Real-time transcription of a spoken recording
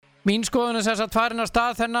Mín skoðun er þess að farin að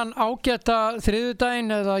stað þennan ágæta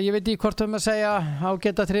þriðjudaginn, eða ég veit ekki hvort að segja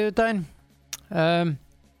ágæta þriðjudaginn.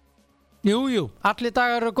 Jú, allir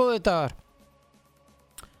dagar eru góðir dagar.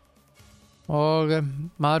 Og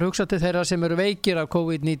maður hugsa til þeirra sem eru veikir af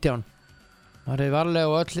COVID-19. Það er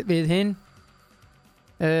varlega og öll við hinn.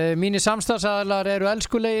 Mínir samstarfsaðilar eru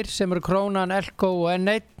elskulegir sem eru Krónan, Elko og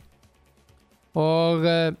N1. Og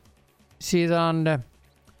síðan er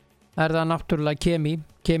það náttúrulega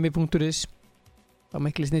kemi.is. Það er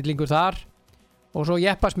miklu snillingur þar. Og svo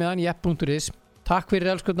jeppasmiðan, jepp.is. Takk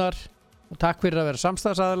fyrir elskurnar og takk fyrir að vera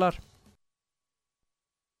samstarfsaðilar.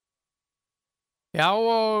 Já,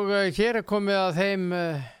 og hér er komið að þeim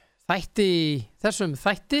þessum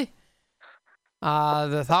þætti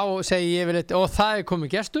að þá segi ég vel eitt, og það er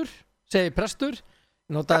komið gestur, segi prestur,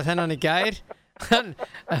 notaði þennan í gær,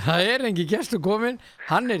 það er engi gestur komin,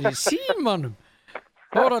 hann er í símanum.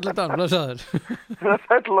 Þóraldur, blessaður.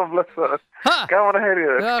 Sæll og blessaður. Gaman að heyri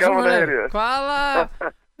þér, gaman að heyri þér. Hvaða,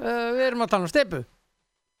 við erum að tala um steypu.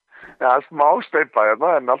 Já, smá steypa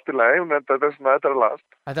hérna, en allt í lagi, þetta er lagast.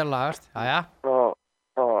 Þetta er lagast, já.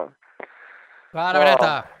 Hvað er að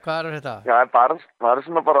frétta? Já, bara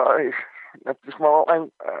svona bara, eftir smá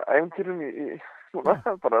æventýrum í svona,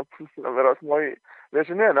 bara að vera smá í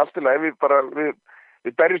vesinni, en allt í lagi,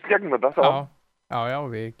 við berjumst gegnum þetta, þá. Já,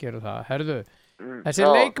 við gerum það. Herðu, þessi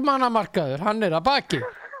leikmannamarkaður, hann er að baki.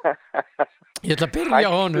 Ég ætla að byrja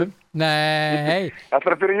á honum. Nei.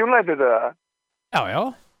 Ætlar að byrja United eða? Já.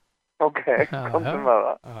 Ok, komum með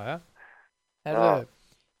það. Já. Herðu,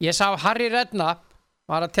 ég sá Harry Redknapp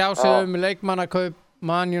var að tjá sig leikmannakaup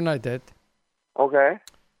Man United. Ok.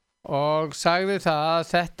 Og sagði það að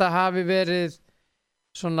þetta hafi verið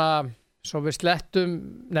svona, svo við slettum,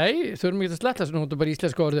 nei, þurfum ekki að sletta, svona hún er bara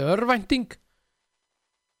íslenska orðið örvænting.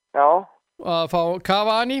 Já. Að fá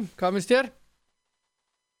Cavani, hvað finnst þér?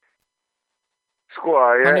 Sko,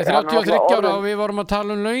 hann er 33 ára og við vorum að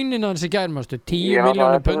tala um launin hans í gærmastu, 10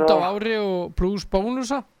 miljónir pund á ári og pluss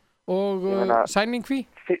bónusa og signing fee.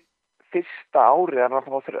 Fyrsta ári er hann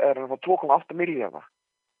að fá 2,8 miljóna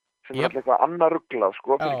sem er eitthvað annar ruglað,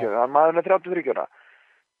 sko, fyrir hann maður er 33 ára.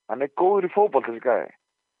 Hann er góður í fótboll þessi gæði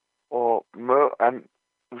en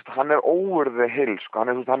hann er over the hill, sko,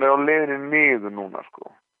 hann er á leiðinni niður núna,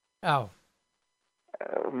 sko. Já.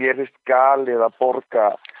 Mér finnst galið að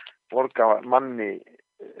borga manni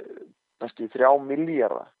næstu 3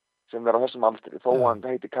 milljarða sem vera á þessum aldri, þó hann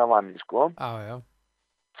heiti Cavani, sko. Já.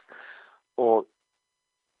 Og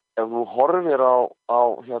ef þú horfir á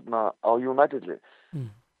United-lið,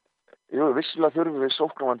 vissilega þurfum við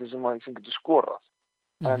sóknarmann sem getur skorað,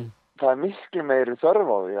 en það er miklu meiri þörf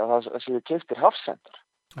á því að það séu keyptir hafsendar.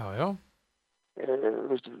 Já.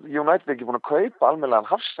 United er ekki búin að kaupa almennilegan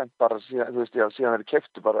hafsend bara síðan þeir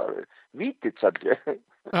keyptu bara Vítić held ég.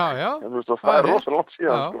 Já. Það er rosa langt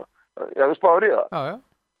síðan, sko. Já, þú spáður í það. Já.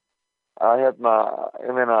 Að ég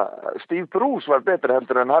meina, Steve Bruce var betri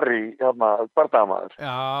heldur en Harry, bardagamaður.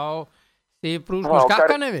 Já, Steve Bruce með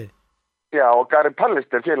skakkanefið. Já, og Gary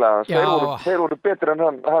Pallister félagans, þeir voru betri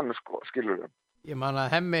en hann, sko, skilur við. Ég man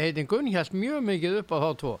að Hemmi heitin Gunn hjálst mjög mikið upp á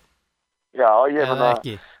þá tvo. Já, ég meina. Eða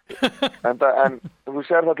ekki. en þú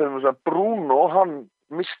sér það til þess að Bruno, hann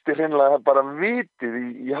misti hreinlega bara vitið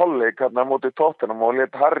í hálfleik hérna á móti Tottenham og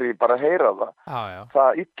lét Harry bara heyra það. Já. Það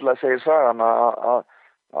illa segir sagan að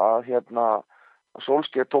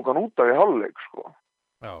Solskjaer tók hann út af í hálfleik, sko.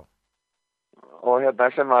 Já. Og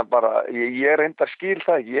sem að bara, ég reyndar skil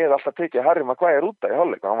það ekki, ég hef alltaf tekið Harry Maguire út af í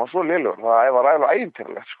hálfleik, hann var svo lélugur, það var ægilega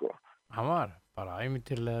ævintýrlegt, sko. Hann var bara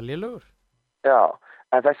ævintýrlega lélugur. Já,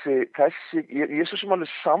 en þessi ég er svo sem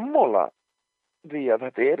alveg sammála því að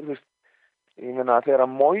þetta er, ég meina að þegar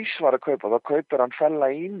Moyes var að kaupa, þá kaupir hann Fella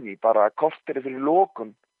inn í bara korteri fyrir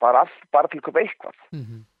lokun, bara til að kaupa eitthvað.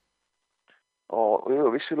 Og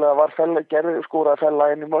vissulega var Fella, skoraði Fella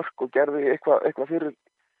inn í mörk og gerði eitthvað fyrir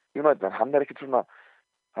United, en hann er ekkert svona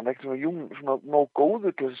nóg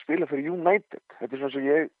góður til að spila fyrir United. Þetta er svona sem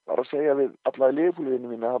ég var að segja við allaði Liverpool-vinni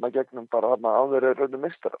mína þarna gegnum bara þarna áður rauðu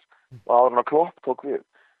meistarar og áður hann að Klopp tók við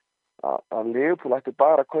að Liverpool ætti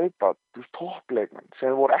bara að kaupa toppleikmenn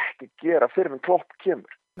sem voru ekki að gera fyrir en Klopp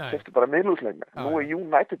kemur. Keyptu bara miðlungsleikmenn. Nú er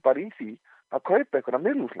United bara í því að kaupa einhverja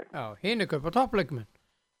miðlungsleikmenn. Já, hinn er kaupa toppleikmenn.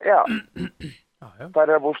 Já. Það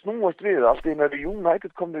er að búið snúast við allt í einu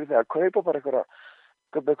United komið við þegar að kaupa bara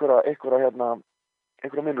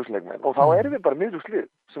einhverja miðlungsleikmenn og þá erum við bara miðlungslið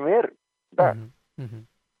sem er það.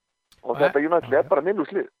 Og þetta United er bara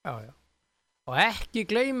miðlungslið. Já. Og ekki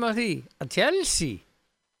gleyma því að Chelsea,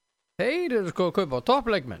 þeir eru sko að kaupa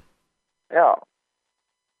toppleikmenn. Já.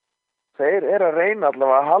 þeir eru að reyna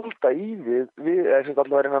allavega að halda í við allavega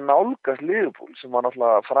að reyna að nálgast Liverpool sem var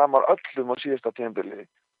allavega framar öllum á síðasta tímabili.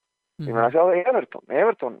 Ég meina, sjáðu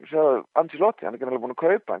Everton, sjáðu Ancelotti, hann er ekki alveg búin að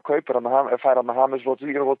kaupa, hann kaupir hann, fær hann James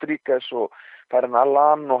Rodríguez og fær hann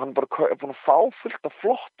Allan og hann bara er búin að fá fullt af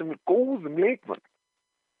flottum, góðum leikmenn.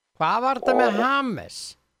 Hvað var þetta með James?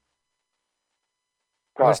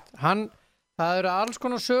 Hvað? Það eru alls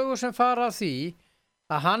konar sögur sem fara af því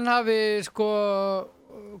að hann hafi sko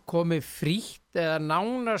komið frítt eða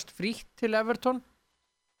nánast frítt til Everton.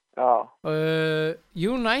 Já.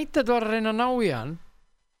 United var að reyna að ná í hann.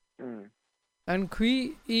 En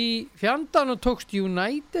hví í fjandanum tókst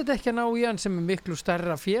United ekki að ná í hann sem er miklu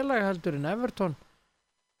stærra félag heldur en Everton?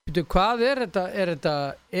 Veitu, hvað er þetta?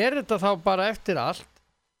 Er þetta þá bara eftir allt?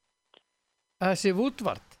 Þessi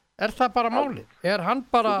Woodward, er það bara málið? Er hann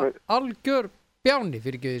bara algjör bjáni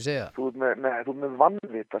fyrir ekki að ég segja? Þú ert með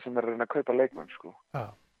vanvita sem er að reyna að kaupa leikmenn, sko. Já.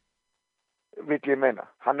 Vill ég meina.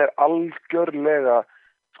 Hann er algjörlega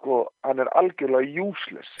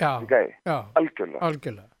useless. Já,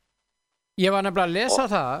 algjörlega. Ég var nefnilega að lesa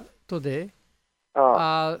það, Tóti,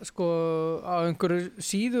 að sko á einhverju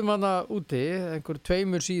síðum hana úti, einhverju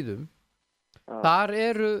 2 síðum, þar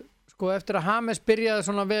eru sko eftir að James byrjaði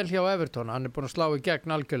svona vel hjá Everton, hann er búin að slá í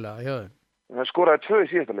gegn algjörlega hjá þeim. Hann skoraði 2 í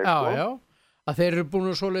síðasta leik, sko. Já, að þeir eru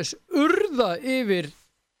búin að svoleiðis urða yfir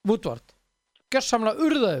Woodward, gjörsamlega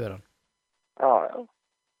urða yfir hann. Já.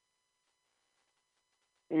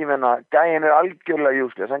 Ég meina, gæinn er algjörlega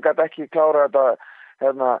useless, hann gæti ekki klára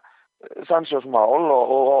þetta, Sanchos mál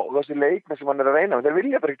og þessi leikmenn sem hann er að reyna, þeir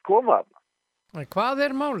vilja bara ekki koma þarna. En hvað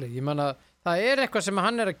er málið? Ég meina, það er eitthvað sem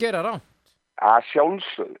hann er að gera rangt.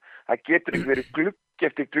 Sjálfsögðu. Það getur ekki verið glugg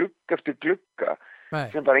eftir glugga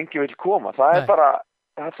sem bara enginn vil koma. Það er bara,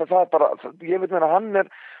 ég veit meina, hann er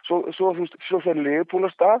svo fyrir Liverpool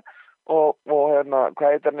að stað og hvað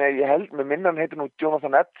heitir hann, ég held með minna, hann heitir nú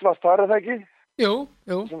Jonathan Edwards, það er það ekki? Jú.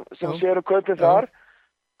 Sem séu kaupið þar.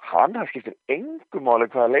 Hann skiptir engu máli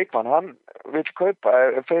hvaða leikmann hann vil kaupa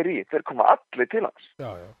fer í. Þeir koma allir til hans. Já.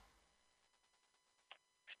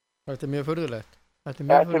 Þetta er mjög furðulegt.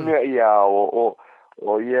 Já,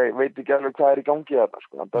 og ég veit ekki alveg hvað er í gangi þarna,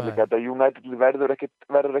 sko. Þetta United verður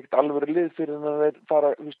ekkert alveg lið fyrir þeir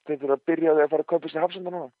þurfa að byrja að fara að kaupa sér Hafsenda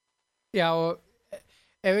núna. Já, og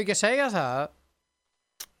ef við ekki að segja það,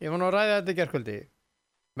 ég var nú að ræða þetta í gærkvöldi,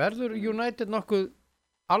 verður United nokkuð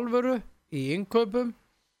alvöru í innkaupum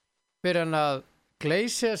fyrir hann að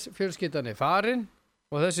Glaciers fjölskyldan er farin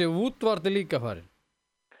og þessi Woodward er líka farin?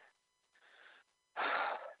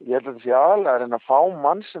 Ég held að þetta sé aðalega að reyna að fá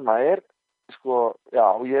mann sem að er, sko, já,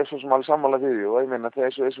 og ég er svo sem alveg sammála við því og ég meina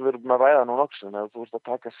þess að við erum búin að ræða nú nokkuð, ef þú veist að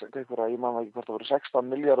taka einhverja, ég man ekki hvort það voru 16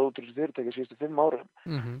 miljardar út úr þessu fyrirtæki síðustu 5 árum.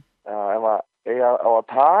 Ef að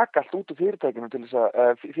taka allt út úr fyrirtækinu til þess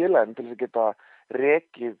að félaginu til þess að geta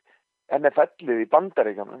rekið NFL-ið í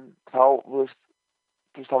Bandaríkjunum,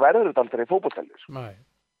 þá verður þetta aldrei fótboltælið. Sko.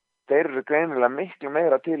 Þeir eru greinilega miklu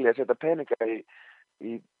meira til í að setja peninga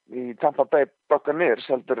í Tampa Bay Buccaneers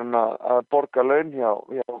heldur en að borga laun hjá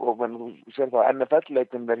og þú sér það að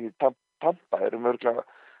NFL-leikin er í Tampa, það eru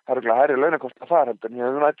örgulega hærri launakostnaðar þar heldur en hjá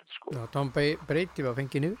United, sko. Já, Tom Brady var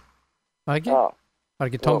fengið niður, var ekki?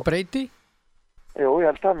 Var ekki Tom Brady? Jú, ég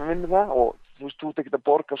held það, mér minnir það og þú veist, þú ert ekki að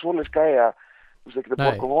borga svoleiðis gæja, þú veist ekki að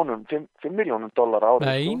borga honum $5 milljónum árið.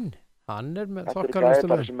 Nei, hann er með þokkalustu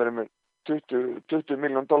laun. Þetta er sem eru með $20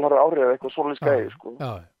 milljónum árið eða eitthvað svoleiðis gæja, sko.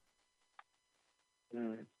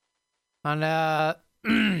 Þannig að,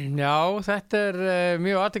 já, þetta er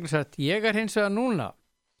mjög athyglisvert. Ég er hins vegar núna.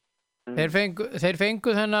 Þeir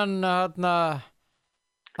fengu þennan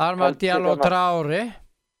Armand Diallo Traoré.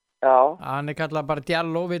 Já. Hann er kallað bara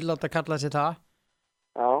Diallo, vill láta kalla sig það.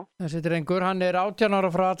 Já. Þessi drengur, hann er 18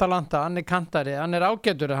 ára frá Atalanta, hann er kantari, hann er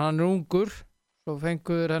ágætur, hann er ungur. Svo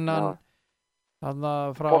fengur hennan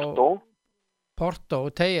frá Porto,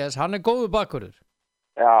 Tejes, hann er góður bakvörður.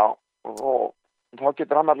 Já, og þá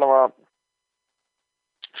getur hann allavega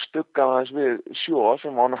stuggað aðeins við Sjó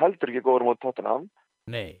sem hann heldur ekki góður mót Tottenham.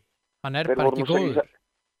 Nei, hann er bara ekki góður.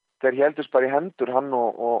 Þeir heldust bara í hendur hann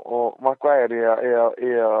og Maguire í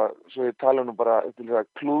að svo ég tala nú bara til að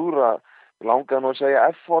klúðra, langaði nú að segja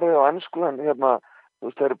F-orðið á ensku en þú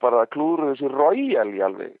veist, þeir eru bara að klúðra þessu royal í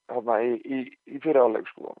alveg í fyriráleik,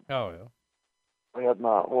 sko. Já.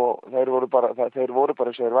 Og þeir voru bara sem þeir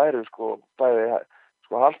væri, sko, bæði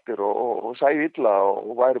haltir og sæði illa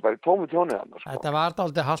og væri bara í tómu tjónið hann. Sko. Þetta var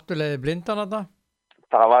aldrei halturleiði blindan þetta?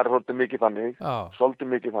 Það var svolítið mikið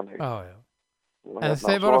þannig. Já. En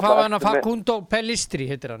þeir voru að fá hann að Facundo Pellistri,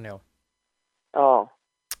 heitir hann, já. Já.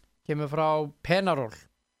 Kemur frá Penarol,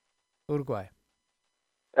 Uruguay.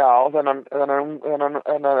 Já, þennan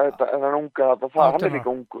unga, hann líka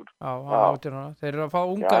ungur. Já, 18 ára. Þeir eru að fá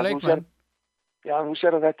unga leikmenn. Þú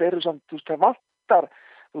sér að þetta eru samt, það vantar,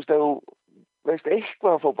 ef þú veist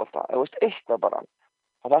eitthvað af fótbolta, ef þú veist eitthvað bara,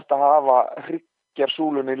 þá þarftu að hafa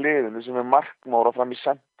hryggjarsúlun í liðinu sem markmára fram í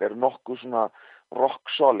center, nokkuð svona rock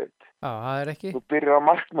solid. Já, það er ekki. Þú byrjar á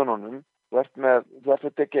markmönnunum, þú ert með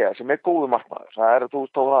DG sem góðu markmaður. Það er að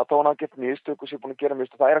tóna að geta mistök og sé búin að gera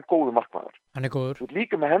mistök, það er góðu markmaður. Hann er góður. Þú ert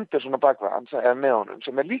líka með Henderson á bakveg, eða með honum,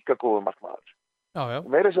 sem er líka góðu markmaður. Já. Og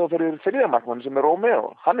meira svo fyrir þriðamarkmann sem er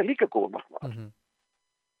Romeo, hann er líka góður markmaður.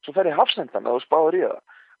 Svo fer ég hafsendan og þú spáður í það.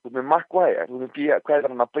 Þú ert með Maguire, þú ert með hvað er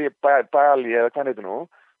hann að Bali eða hvað heitir nú,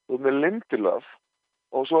 þú ert með Lindelöf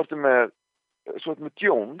og svo ertu með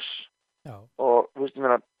Jones. Já. Og þú veist,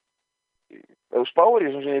 ef þú spáður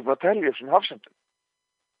í sem ég er búin að telja upp sem hafsendum.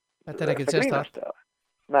 Þetta er ekkert sérstakt.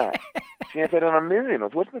 Nei, síðan fyrir hann miðjum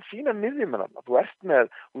og þú ert með fína miðjum með hann. Þú ert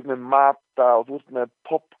með Mata og þú ert með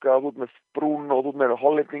Popka og þú ert með Bruno og þú ert með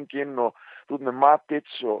Hollendingin og þú ert með Matic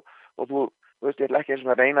og þú veist, ég ætla ekki eins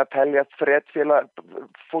og að reyna að telja Fredfélag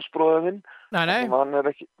fósbróðin. Nei. Hann er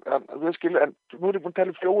ekki, þú veist skilur, en nú er ég búin að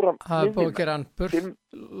telja 4 miðjum. Það er búin að gera hann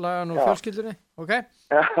burlagan úr fjölskyldunni, ok?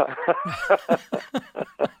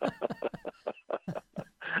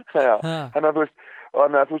 Já, þannig að þú veist,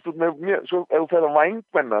 svo ef þú fer á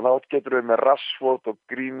vængmenna þá getur við með Rashford og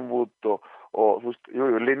Greenwood og þú veist,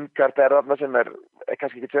 Lingard er þarna sem er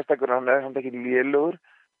kannski ekki sérstakur, hann er ekki lélugur,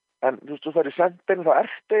 en þú veist, þú fer í sendinu þá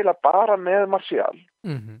ertu eiginlega bara með Martial.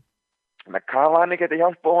 Þannig að Cavani geti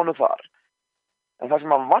hjálpa honum þar, en það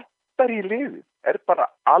sem hann vantar í liði er bara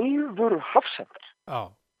alvöru hafsendar. Já.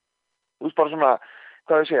 Þú veist, bara svona,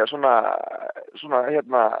 hvað ég segja, svona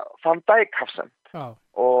Van Dijk hafsend. Já.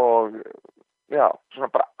 Og já, svona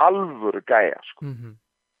bara alvöru gæja, sko.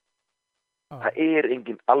 Það er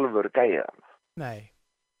engin alvöru gæja. Nei.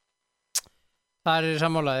 Það er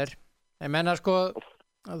sammálaðir. Ég menna, sko...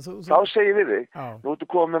 Þá segir við þig, nú ertu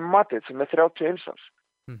komið með Matic sem er 31 árs.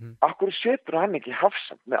 Akkur setur hann ekki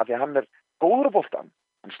hafsend með, af því að hann er góður á boltann,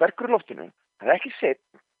 hann er sterkur í loftinu, hann er ekki sett.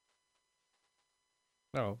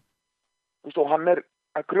 Já. Þú veist, og hann er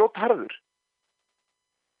að grjótharður.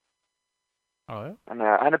 Já. Hann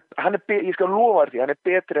er, ég skal lofa því, hann er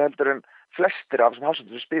betri heldur en flestir af þessum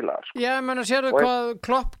hafsendum sem spilaðar. Sko. Já, menna, sérðu hvað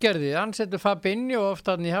Klopp gerði? Hann setur Fabinho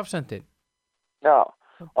ofta hann í hafsendin. Já.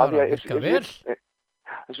 Bara virka vel.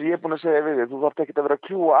 Þess að ég er búin að segja við þig, þú þarf ekki að vera að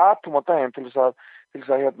kljúa atom á daginn til þess að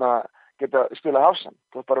geta spila hafsend.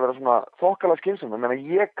 Þú þarf bara að vera svona þokkalega skynsum. Ég meina,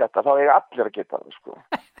 ég geta, þá er allir að geta það, sko.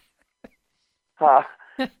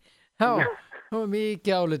 Já, þú er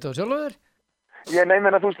mikið álit á sjálfur. Ég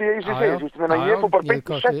meina, þú veist, ég fór bara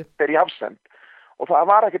beint og settir í hafsend og það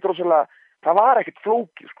var ekkert rosalega, það var ekkert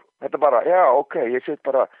flóki, sko. Þetta bara, já, ok, ég sett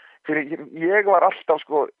bara, fyrir ég var alltaf,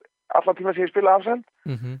 sko, allan tíma sem ég spilaði hafsend,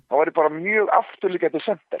 þá var ég bara mjög afturlíka til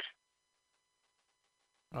center.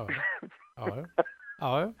 Já.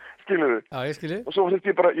 Skiluðu? Já, ég skilu. Og svo þurfti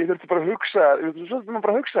ég þurfti bara að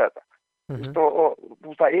hugsa þetta.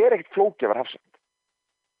 Og það er ekkert flóki að vera hafsend.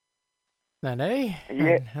 Nei,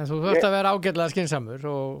 en þú þurft að vera ágætlega skynsamur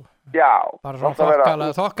og bara svona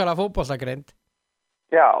þokkala fótboltagreind.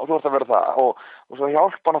 Já, og þú þurft að vera það og svo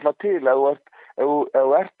hjálpa náttúrulega til ef þú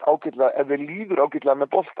ert ágætlega, ef þið líður ágætlega með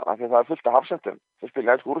boltana, því það er fullt af hafsendum sem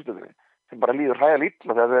spila elsku úrstöðinni, sem bara líður hræðilega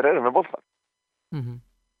illa þegar þeir eru með boltan.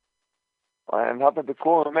 En það er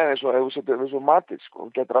komið með eins og ef þú setur eins og Matic, sko,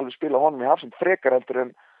 þú getur alveg spila honum í hafsend frekar heldur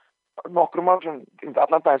en nokkrum mann sem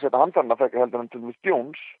allan daginn setja handvarna frekar heldur en til með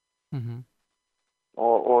Jones.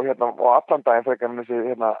 Og allan daginn frekar hann þessi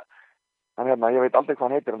hann ég veit aldrei hvað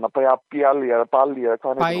hann heitir, hann Bali eða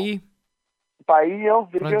hvað hann heitir. Bæi, já,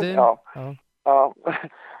 fyrir já.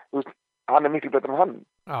 Þú veist, hann er miklu betur en hann.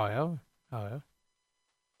 Já.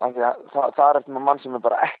 Þannig að það er eftir með mann sem er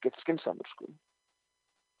bara ekkert skynsamur, sko.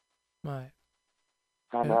 Nei.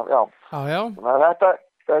 Þannig að, já. Þannig að þetta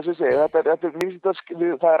það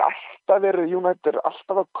er alltaf verið, United er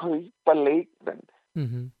alltaf að kaupa leikmenn.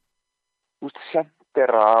 Þú veist,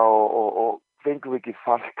 sendera og fengum við ekki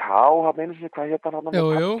Falcao, hann einu sinni, hvað hétt hann? Jú,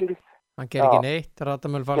 hann ger ekki neitt,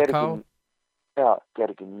 Radamel Falcao. Já, ger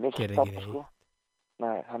ekki neitt. Sko.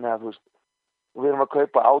 Nei, þannig að þú veist, við erum að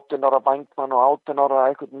kaupa 18 ára vængmann og 18 ára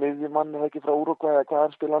eitthvað miðjumann, eða ekki frá Uruguay, eða hvað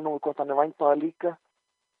hann spila nú, hvort hann er vængmaður líka.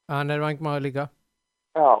 Hann er vængmaður líka.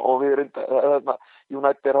 Já, og við erum,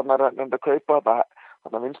 United er hann að kaupa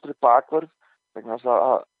þetta vinstri bakvörð, vegna þess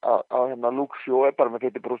að Luke Shaw er bara með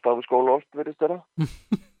Katie Brústafi skólaost, verðist þeirra.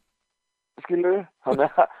 Skilu við? Hann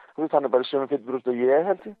er bara sem Katie Brústafi og ég,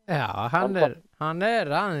 held ég. Já, hann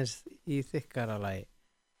er aðeins í þykkara lagi.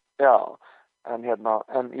 Já, en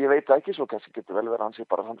ég veit það ekki, svo kannski getur vel verið hann sé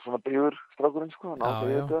bara svona byggur strákurinn, sko,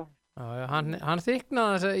 Já, hann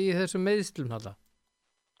þyknaði þess í þessum meiðslum alltaf.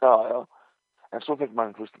 Já, en svo fekk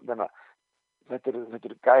mann, þetta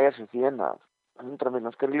eru gæjar sem þéna 100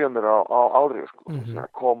 miljonar skriljónir á ári, sko,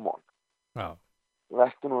 come on. Já.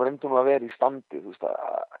 Reyndum að vera í standi,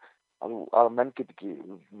 að menn get ekki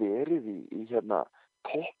verið í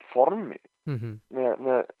toppformi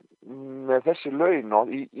með þessi laun og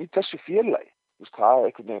í þessu félagi. Það er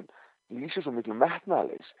einhvern veginn lýsir svo miklu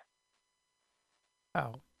metnaðarleysi. Já.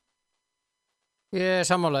 Ég er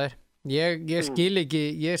sammálaður. Ég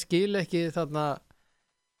skil ekki þarna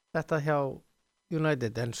þetta hjá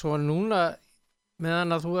United, en svo núna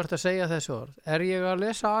meðan að þú ert að segja þessu orð, er ég að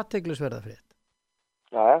lesa athyglisverðafrétt.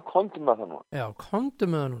 Já, komdu með það núna. Já, komdu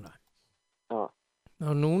með það núna. Já.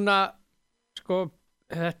 Og núna, sko,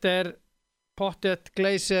 þetta er Pottet,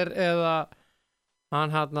 Glazer eða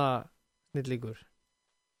hann snillíkur.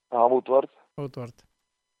 Já, Woodward.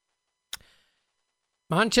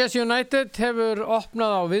 Manchester United hefur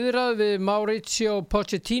opnað á viðræð við Mauricio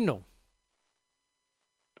Pochettino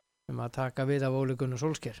að taka við af Ole Gunnar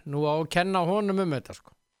Solskjær. Nú á að kenna honum þetta,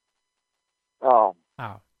 sko. Já.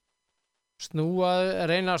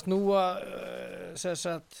 Reyna að snúa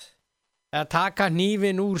eða taka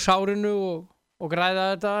hnífinn úr sárinu og græða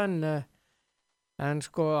þetta, en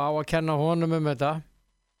sko á að kenna honum þetta.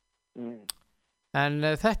 En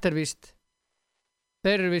þetta er víst,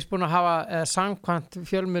 þeir eru víst búin að hafa samkvæmt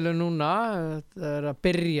fjölmiðlu núna, það er að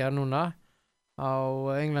byrja núna á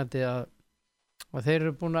Englandi að þeir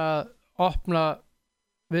eru búin að opna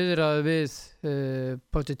viðræðu við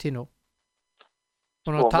Pochettino.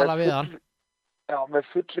 Búin að tala við hann. Já, með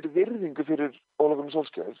fullir virðingu fyrir Ole Gunnar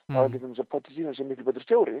Solskjær. Það er líka þess að Pochettino sé miklu betur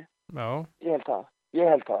stjóri. Já. Ég held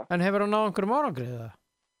það. En hefur hann náð einhverjum árangri eða?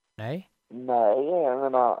 Nei. Nei, ég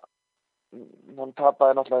meina hann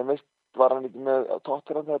tapaði náttúrulega var hann ekki með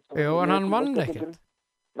Tottenham þetta. Jú, en hann vann ekkert.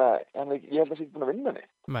 Nei, ég held að það sé ekki búin að vinna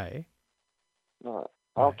neitt. Nei.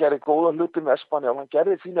 Hann gerði góða hluti með Espanja og hann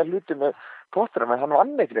gerði fína hluti með Tottenham, en hann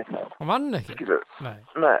vann ekkert neitt. Hann vann ekkert?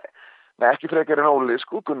 Nei, ekki frekar en Óli,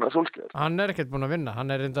 sko, Gunnar Solskjær. Hann er ekkert búin að vinna,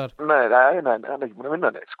 hann er reyndar... Nei, hann er ekki búin að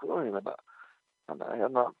vinna neitt, sko, ég meina.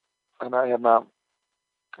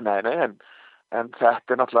 En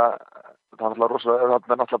þetta er náttúrulega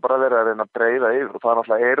rosalega bara verið að reyna að breyða yfir og það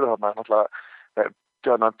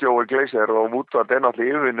náttúrulega Joey Glazer og Woodward er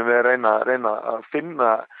náttúrulega yfirvinni við að reyna að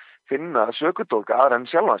finna sökudólka aðra en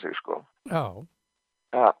sjálfa sig, sko. Já.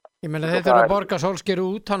 Ja. Ég meina þeir þurfa að borga Solskjær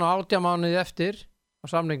út, hann á 18 mánuði eftir á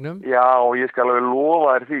samningnum. Já, og ég skal alveg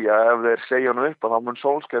lofa þér því að ef þeir segja hann upp að þá mun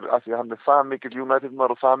Solskjær, af því að hann er það mikill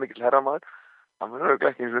United-maður og það mikill herramaður, hann mun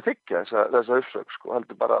örugglega ekki eins og þykja þessa uppsögn, sko,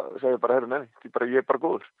 segja bara herru nei, ég er bara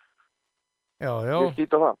góður. Já. Ég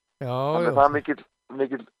skýta það. Já. Þannig það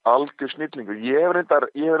mikill algjör snillingur. Ég hef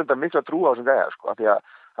reyndar mikla trú á þessum gæja, sko, af því að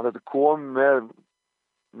þetta kom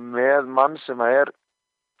með mann sem er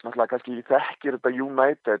náttúrulega kannski þekkir þetta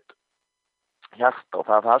United hjarta og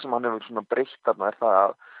það sem hann hefur svona breytt þarna er það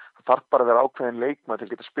að það þarf bara að vera ákveðin leikmaður til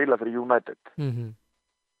að geta spila fyrir United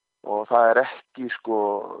og það er ekki, sko,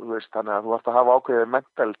 þannig að þú ert að hafa ákveðið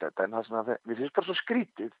mentalitet, en það sem við finnst bara svo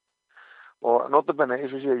skrítið og notabenni,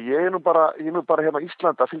 eins og sé, ég er nú bara hérna á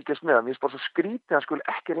Íslandi að fylgjast með, mér finnst bara svo skrítið að skuli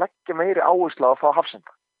ekki leggja meiri áherslu á að fá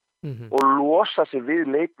hafsenda og losa sig við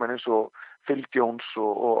leikmenn eins og Phil Jones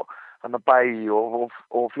og hann að Bæ og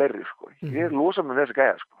fleiri, sko. Ég losa mig með þessi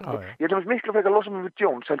gæja, sko. Ég er miklu frekar að losa mig við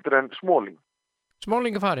Jones heldur en Smalling.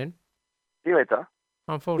 Smalling er farinn? Ég veit það.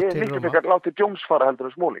 Ég er miklu frekar að láta Jones fara heldur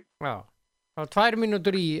en Smalling. Já. Það var 2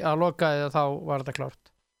 mínútur í að loka eða þá var þetta klárt.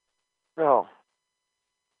 Já.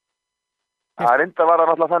 Það er enda var það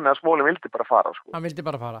náttúrulega þannig að Smalling vildi bara fara, sko. Hann vildi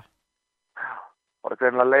bara fara. Bara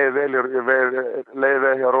greinilega leiði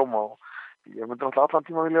vel hjá Róma og ég myndi náttúrulega allan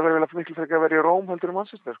tíma vilja miklu frekar að vera í Róm heldur en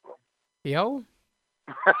Manchester, sko. Já.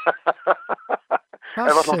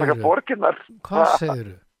 Hvað segirðu? Hvað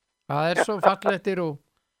segirðu? Það er svo fallettir og...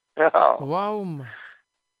 Já. Vá.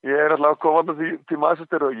 Ég er alltaf komandi til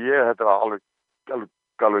Manchester og þetta var alveg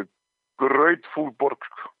grautfúl borg,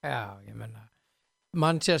 sko. Já, ég menna.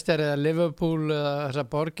 Manchester eða Liverpool eða þessar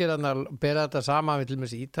borgir að bera þetta saman við til með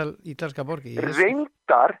þessi ítalska borgi.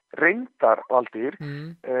 Reyndar Valtýr,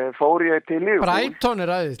 fór ég til Liverpool. Brighton er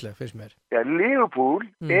æðisleg, finnst mér. Já, Liverpool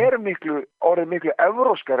er orðið miklu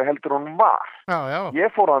evróskari heldur hún var. Já. Ég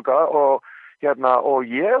fór þangað og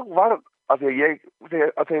ég var, þegar ég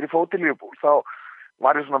fór til Liverpool, þá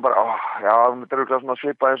var ég svona bara, þetta er svona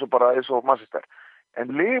svipað eins og Manchester. En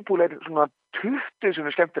Liverpool er svona 20 sem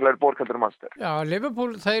er skemmtilegur borg heldur en Manchester. Já,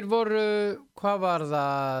 Liverpool, þeir voru, hvað var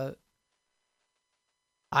það?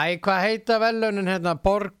 Hvað heita verðlaunin hérna?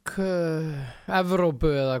 Borg Evrópu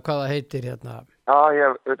eða hvað það heitir hérna? Já,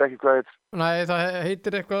 ég veit ekki hvað heit. Nei, það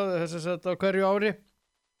heitir eitthvað þess að á hverju ári.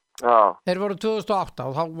 Já. Þeir voru 2008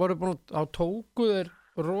 og þá voru búin að tóku þeir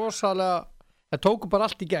rosalega, þeir tóku bara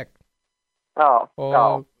allt í gegn. Já,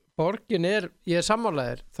 og borgin ég er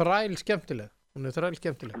sammálaðir, þræl skemmtileg. Hún er þræl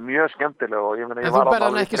skemmtileg. Mjög skemmtileg og ég meina En þú berð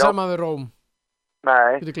hann ekki saman við Róm?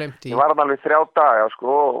 Nei, ég var hann alveg 3 daga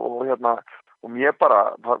sko og mér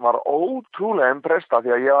bara var ótrúlega impressað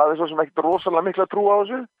því að ég hafði svo sem ekkert rosalega mikla trú á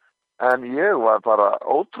þessu en ég var bara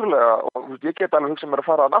ótrúlega og ég get alveg hugsað mér að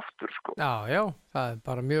fara hann aftur sko. Já, það er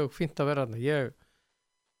bara mjög fínt að vera hann. Ég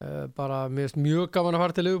bara mjög gaman að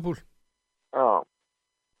fara til Liverpool. Já.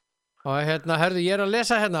 Og herðu, ég er að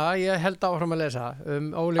lesa ég held áfram að lesa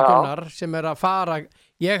Óli Gunnar sem er að fara,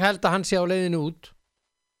 ég held að hann sé á leiðinu út.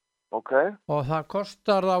 Ok. Og það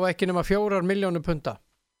kostar þá ekki nema 4 milljónir punda.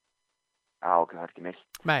 Já, ok, það er ekki neitt.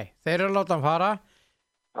 Nei, þeir eru að láta hann fara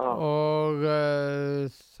og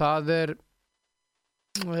það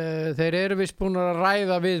þeir eru vist búin að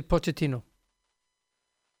ræða við Pochettino.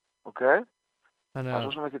 Ok. Það er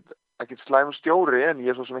svo sem ekkert slæm stjóri en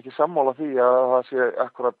ég er svo sem ekki sammála því að það sé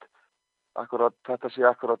akkurat þetta sé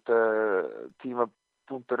akkurat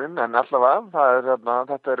tímapunkturinn en allavega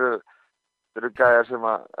þetta eru gæjar sem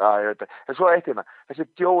ég veit ekki. En svo eitt þessi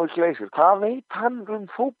Joel Glazer, hvað veit hann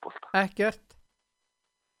fótbolta? Ekkert.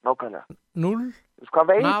 Nákvæmlega. 0. Hvað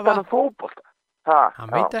veit hann fótbolta?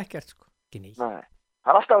 Hann veit ekkert sko. Nei.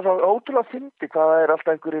 Það er alltaf svo ótrúlega fyndi hvað það er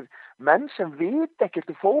alltaf einhverjir menn sem veit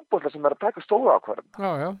ekkert fótbolta sem er að taka stóra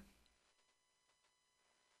ákvarðanir. Já.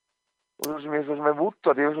 Og svo sem ég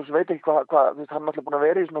Woodward, ég svo sem veit ekki hvað hann er alltaf búin að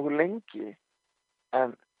vera í svona okkur lengi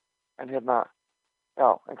en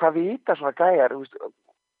en hvað vita svona gæjar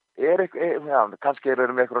kannski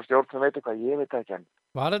eru með eitthvað stjórn sem veit eitthvað, ég veit ekki en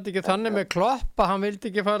var þetta ekki þannig með Klopp að hann vildi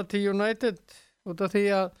ekki fara til United út af því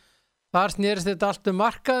að þar snerist þetta allt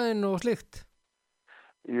markaðinn og slíkt?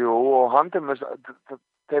 Jú, og hann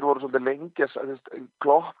þeir voru svolítið lengi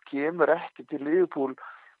Klopp kemur ekki til Liverpool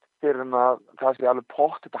fyrir að það sé alveg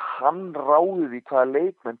pottet að hann ráði því hvaða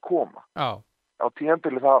leikmenn koma. Já. Á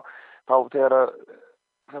tímabili þá þegar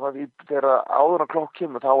áður að Klopp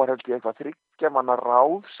kemur þá var held ég eitthvað 3 manna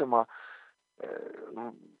ráð sem að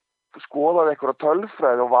skoðaði eitthvað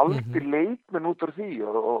tölfræði og valdi leikmenn út úr því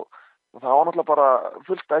og það var náttúrulega bara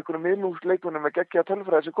fullt af einhverjum miðlungsleikmennum með geggja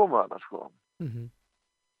tölfræði sem komu þarna sko.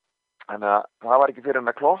 Þannig að það var ekki fyrir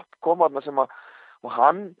en að Klopp koma þarna sem að og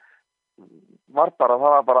hann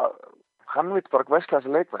hann vill bara versla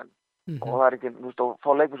þessi leikmenn og það er ekki,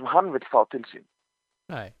 fá leikmenn sem hann vill fá til sín.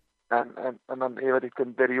 Nei. En ég veit ekki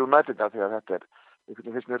hvernig þetta er í United því að þetta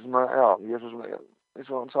einhvern veginn mér svona, ég er svo svona,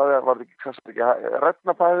 eins og hann sagði að var þetta ekki, kannski ekki,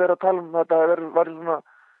 Redknapp hafi verið að tala þetta var svona,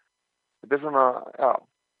 þetta er svona,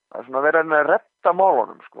 það er svona verið að redda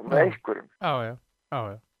málunum, sko, með einhverjum. Já.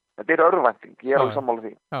 Þetta er örvænting, ég er alveg sammála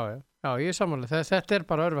því. Já, ég er sammála, þetta er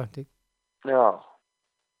bara örvænting. Já.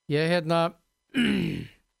 Ég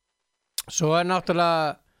svo er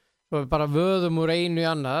náttúrulega svo bara vöðum úr einu í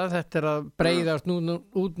annað, þetta er að breiðast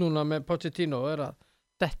út núna með Pochettino, er að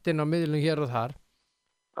dettin á miðlum hér og þar.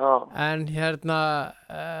 Já. En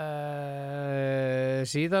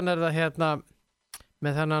síðan er það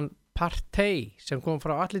með þennan Partey sem kom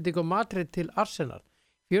frá Atletico Madrid til Arsenal,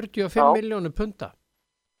 45 milljónir punda.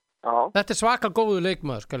 Já. Þetta er svaka góður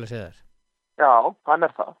leikmaður, skal ég segja þér. Já, hann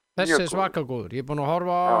er það. Þessi er svaka góður, ég er búin að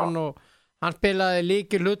horfa á hann og hann spilaði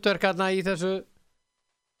líkir hlutverk hérna í þessu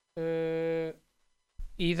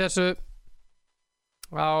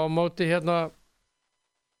á móti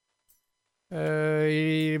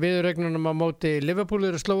í viðurregnunum á móti Liverpool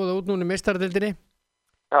eru slóða út núna í meistaradeildinni.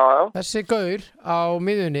 Já. Þessi gaur á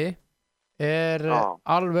miðjunni er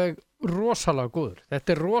alveg rosalega góður.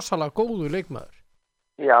 Þetta er rosalega góður leikmaður.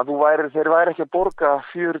 Já, þeir væri ekki að borga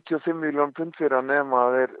 45 miljón pund fyrir hann nema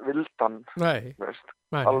þeir vildan. Nei.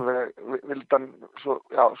 Alveg vildan svo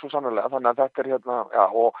sannlega. Þannig að þetta er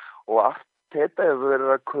og Arteta hefur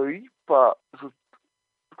verið að kaupa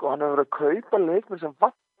hann hefur verið að kaupa leikmenn sem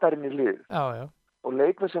vantar inn í lið. Já. Og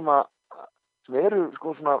leikmenn sem eru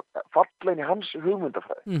svona fallegin í hans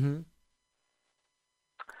hugmyndafræði.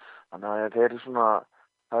 Þannig að þeir eru svona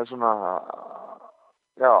það er svona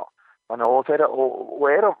þannig og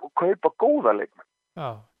er að kaupa góða leikmenn.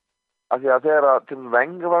 Já. Af því að þegar til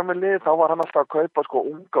Wenger var með lið þá var hann alltaf að kaupa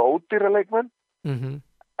unga ódýra leikmenn.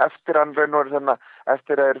 Eftir hann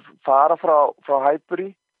eftir að fara frá Highbury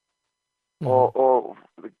og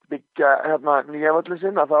byggja nýja völlin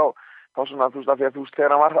sinna þá svona af því að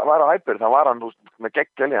þegar hann var á Highbury þá var hann með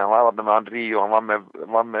geggjali, hann var með Henry og hann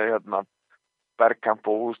var með Bergkamp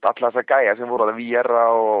og allar þessar gæja sem voru að Viera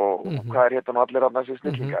og hvað hérna og allir þarna þessi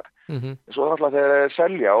snillingar. Svo náttúrulega þegar þeir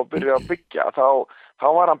selja og byrja að byggja, þá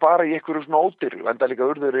var hann bara í einhverju svona ódýru, en það líka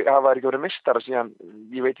urður, það var ekki verið meistara síðan,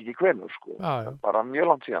 ég veit ekki hvenær, sko. Bara mjög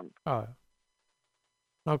langt síðan.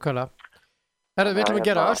 Nákvæmlega. Við ætlum að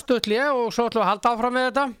gera örstutt hlé og svo ætlum við að halda áfram með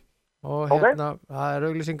þetta og hérna, það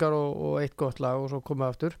auglýsingar og eitt gott lag og svo komum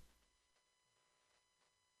við aftur.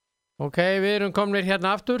 Ok, við erum komnir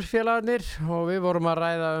hérna aftur, félagarnir, og við vorum að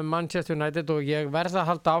ræða Manchester United og ég verð að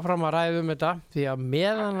halda áfram að ræða þetta því að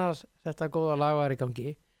meðan að þetta góða lag var í gangi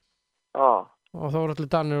og þá voru allir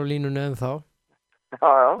Danir og línunni ennþá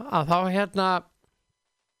að þá hérna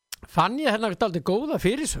fann ég hérna aldrei góða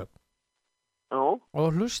fyrirsögn og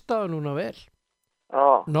hlustaðu núna vel.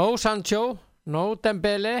 No Sancho, no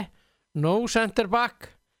Dembele, no centre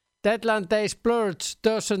back. Deadline day splurge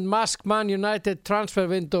doesn't mask Man United transfer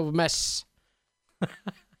window mess.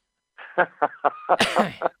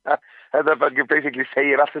 Þetta bara basically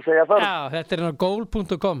segir allt að segja það. Já, þetta er á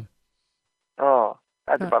goal.com.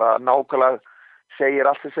 Þetta bara nákvæmlega segir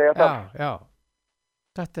allt að segja það. Já.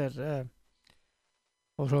 Þetta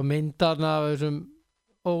og svo myndarna af þessum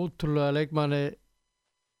ótrúlega leikmanni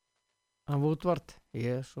hann Woodward.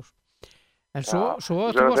 Jesus. En svo þú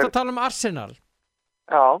varst að tala um Arsenal.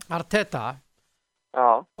 Arteta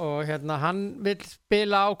og hérna hann vil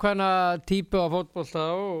spila ákveðna típu af fótbolta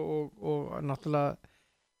og náttúrulega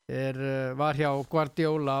var hjá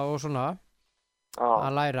Guardiola og svona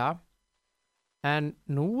að læra en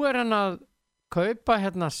nú hann að kaupa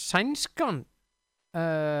hérna sænskan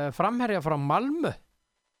framherja frá Malmö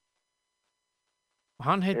og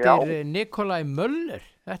hann heitir Nikolaj Möller.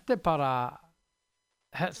 Þetta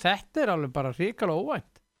alveg bara hrikalega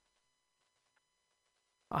óvænt.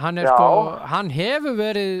 Hann hann hefur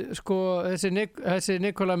verið þessi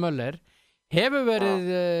Nikolaj Möller hefur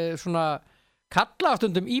verið svona kallað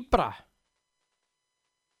stundum Íbra.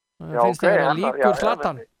 Finnst þér vera líkur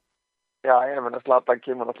Zlatan? Já, ég meina Zlatan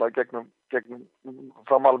kemur náttúrulega gegnum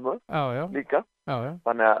frá Malmö líka.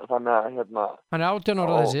 Þannig að hérna hann 18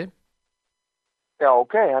 ára þessi. Já,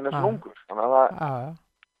 ok, hann svona ungur. Þannig að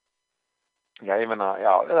já, ég meina,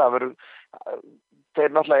 það verður það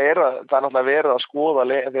er náttúrulega verið að skoða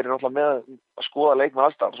þeir eru náttúrulega með að skoða leikmenn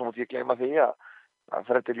alltaf, svo mútti ég gleyma því að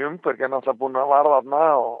Fredrik Ljungberg náttúrulega búinn að vara þarna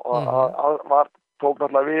og tók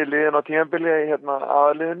náttúrulega við liðin á tímabili hérna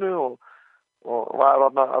aðaliðinu og var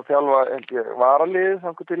þarna að þjálfa varalið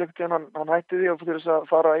þannig til ekkert hann hætti því og fyrir þess að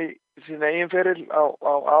fara í sín eigin feril á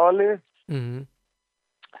aðalið.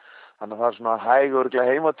 Þannig að það er svona hægurglega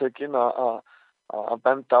heimatökin að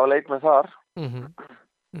benda á leikmenn þar.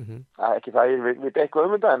 Ekki það, ég veit eitthvað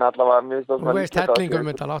um þetta en allavega þú veist helling um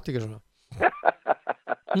þetta, látt ekki svona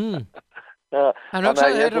en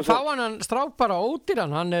þeir eru að fá hann strák bara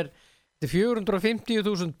ódýran, hann er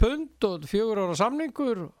 450.000 pund og 4 ára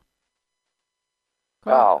samningur.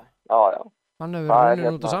 Já hann hefur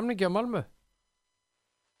runnið út af samningi á Malmö.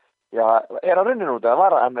 Já, hann runnið út eða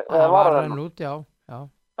var hann runnið út, já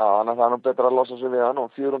þannig að það er betra að losa sig við hann og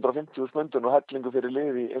 450.000 pundun og hellingu fyrir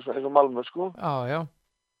liði eins og Malmö, sko. Já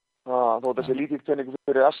þó þessi lítið penningu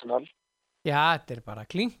fyrir Arsenal. Já, þetta er bara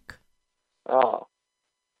klink.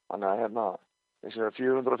 Þannig að hérna þessi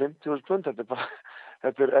 450.000 pund þetta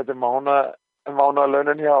er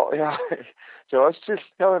mánaðarlaunin hjá Össil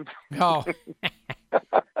hjá þeim. Já.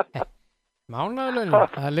 Mánaðarlaunin,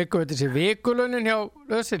 það liggur þessi vikulaunin hjá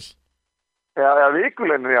Össil. Já,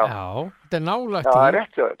 vikulaunin, já. Já, þetta er nálægt í. Já, það er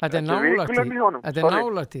rétt hjá þeim. Þetta er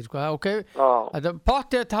nálægt í, sko, ok. Þetta er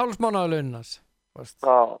pottið hálfsmánaðarlaunin hans.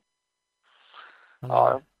 Þannig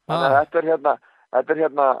að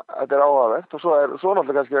þetta er áhugavert og svo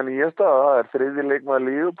náttúrulega kannski að nýjasta að það er þriðji leikmaður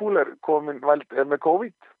Liverpool er með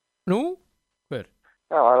COVID. Nú? Hver?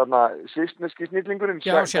 Já, það er þarna svissneski snillingurinn.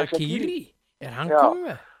 Já, Shaqiri, er hann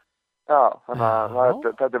komið? Já, þannig að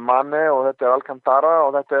þetta er Mane og þetta er Alcantara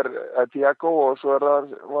og þetta er Thiago og svo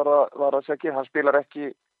var það Shaqiri, hann spilar ekki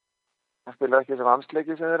sem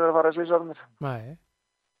landsleiki sem þeir eru að fara í Svissarnir. Nei.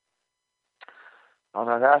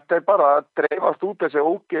 Þannig að þetta er bara að dreifast út þessi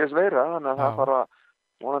ógeðis veira, þannig að það bara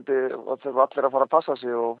vonandi allir að fara að passa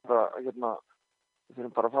sig og við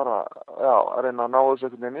þurfum bara að fara að reyna að ná þessu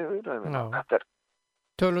einhvern veginn niður.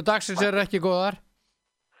 Tölur dagsins eru ekki góðar?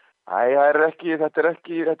 Nei, þetta er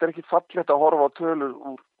ekki fallegt að horfa á tölur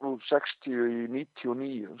úr 60 í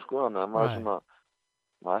 99, sko, þannig að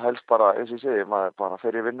maður helst bara, eins og ég segi, maður bara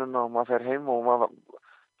fer í vinnuna og maður fer heim og maður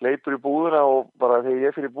leipur í búðuna og bara þegar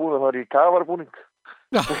ég fer í búðuna þá er ég í kafarbúning.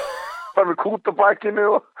 Bara með kút á bakinu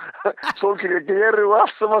og sólkirja geri og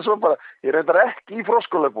allt sem að svo bara ég reyndar ekki í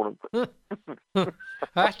froskólabúning.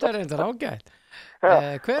 Þetta er reyndar ágætt.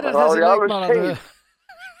 Hver þessi leikmaður?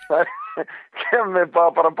 Það kemur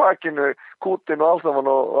bara bakinu, kútin og allt saman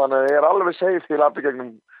og þannig að ég alveg safe til appi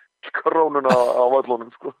gegnum krónuna á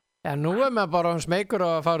völlunum, sko. Já, nú maður bara smeykur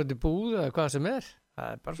að fara út í búð eða hvað sem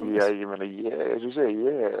það bara svona. Já, ég meina,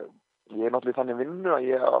 ég náttúrulega þannig vinnu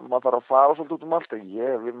að maður þarf að fara svolítið út allt,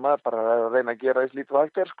 maður bara að reyna að gera í slítið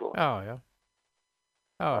hægt sko. Já.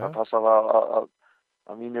 Það passa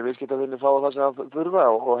að mínir viðskiptavinni fá það sem það þurfa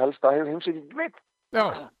og helst að heimsækja mitt. Já,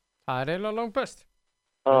 það eiginlega langt best.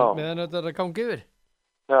 Meðan þetta er að gangi yfir.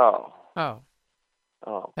 Já.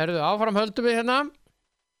 Herðu, áfram höldum við hérna.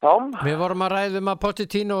 Já. Við vorum að ræðum að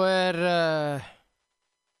Pochettino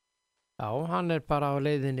hann bara á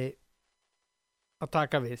leiðinni að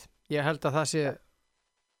taka við. Ég held að það sé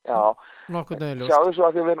nokkuð nöðlust. Sjáðu svo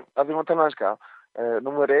að því við erum að tala ennska. Nú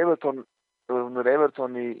er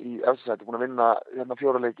Everton í eftir sæti búin að vinna hérna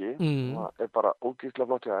 4 leiki. Það er bara ógeðslega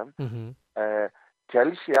flott hjá þeim.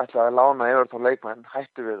 Chelsea ætlaði að lána Everton leikmenn,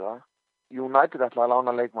 hættu við það. United ætlaði að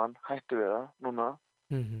lána leikmann, hættu við það núna.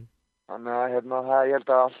 Þannig að ég held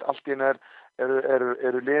að allt í einu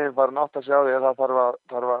eru liðin farin átt að sjá því að það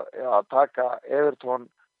þarf að taka Everton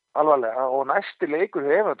alvarlega og næsti leikur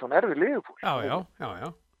hjá Everton við Liverpool. Já.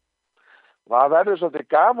 Það verður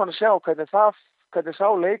svolítið gaman að sjá hvernig sá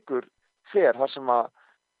leikur fer þar sem að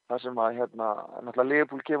náttúrulega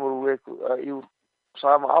Liverpool kemur úr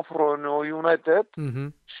sama afróðinu og United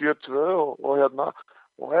 7-2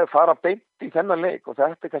 og fara beint í þennan leik og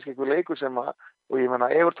þetta er kannski einhver leikur sem að og ég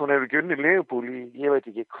meina Everton hefur ekki unnið Liverpool í ég veit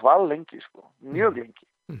ekki hvað lengi sko, mjög lengi.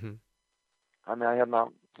 Þannig að það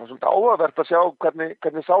er svolítið áhugavert að sjá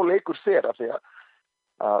hvernig sá leikur fer af því að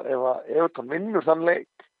ef að Everton vinnur þann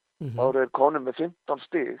leik þá eru þeir konum með 15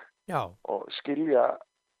 stig og skilja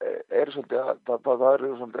svolítið að það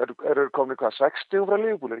eru komin hvað 60 frá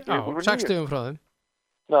Liverpool? Já, 60 frá þeim.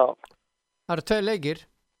 Já. Það eru 2 leikir.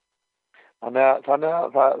 Þannig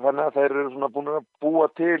að þeir eru svona búin að búa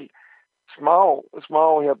til smá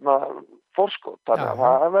forskot. Þannig að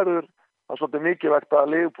það verður svolítið mikilvægt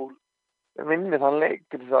að Liverpool vinni þann leik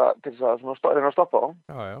til þess að reyna að stoppa á.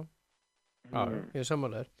 Já, ég er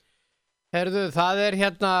sammálaður. Herðu, það er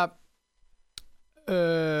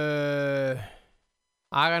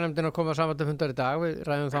aganefndin að koma saman til fundar í dag, við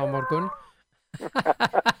ræðum það á morgun.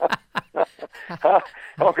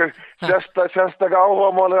 Okkur sérstaklega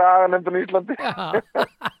áhugamál aganefndin í Íslandi.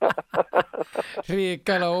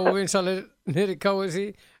 Ríkala óvinsalir niður í KSI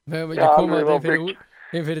við höfum ekki komað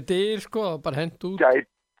inn fyrir dyr sko og bara hent út.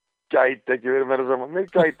 Gæti ekki verið meira saman.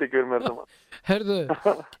 Herðu,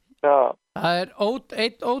 það er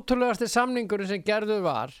einn ótrúlegasti samningur sem gerður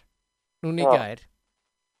var núna í gær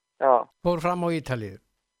fór fram á Ítalíu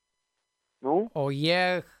og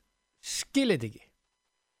ég skil þetta ekki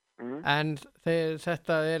en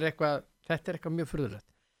þetta er eitthvað mjög furðulegt.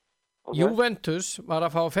 Juventus var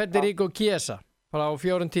að fá Federico Chiesa frá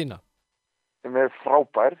Fiorentina sem er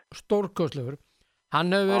frábær stórkostlegur.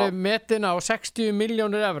 Hann hefur verið metinn á 60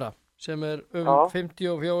 milljónir evra sem er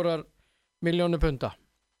 54 milljónir punda.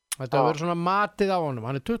 Þetta hefur verið svona matið á honum.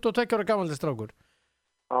 Hann er 22 ára gamall strákur.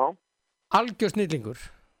 Algjör snillingur.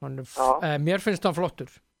 Mér finnst hann flottur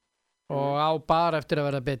og á bara eftir að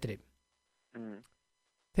verða betri.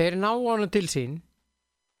 Þeir ná honum til sín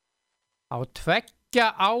á 2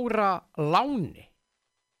 ára láni.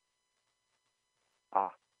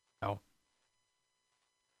 Já.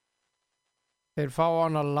 Þeir fá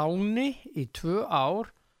hann að láni í 2 ár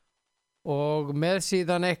og með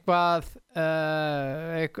síðan einhverja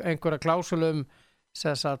klásulum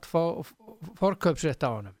forkaupsrétt á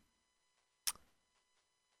honum.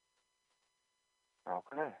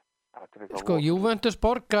 Sko, Juventus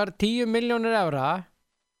borgar 10 milljónir evra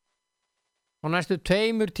á næstu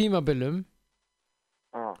 2 tímabilum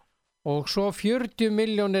og svo 40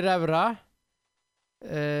 milljónir evra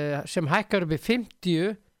sem hækkar upp í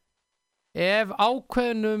 50 ef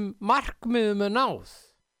ákveðnum markmiðum er náð,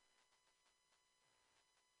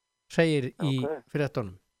 segir í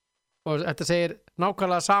fréttunum og þetta segir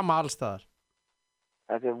nákvæmlega sama allstaðar.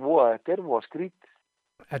 Þetta er voða skrít.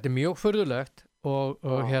 Þetta er mjög furðulegt og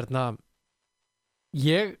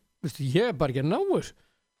ég er bara ekki að ná þessu.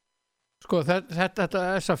 Sko,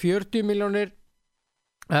 þessa 40 milljónir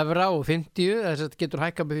evra og 50, þess að þetta getur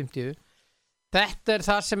hækkað með 50. Þetta er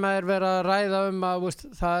það sem er verið að ræða að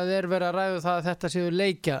það er verið að ræða það að þetta sé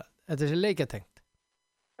leikjatengt.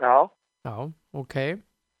 Já, ok.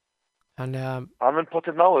 Þannig að hann mun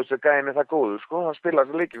potið ná þessu gæðin er það góður, sko, hann spilar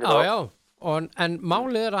þessu leiki við það. En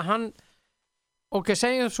málið er að hann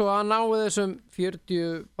segjum svo að hann náði þessum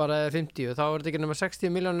 40 bara eða 50, þá er þetta ekki nema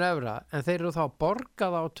 60 milljónir evra, en þeir eru þá að borga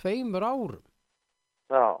það á 2 árum.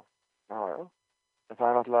 Já. það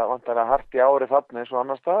er náttúrulega vantarlega hart í ári þarna eins og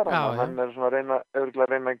annars staðar, Já, þannig að já. menn eru svona örugglega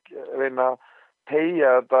að reyna að teygja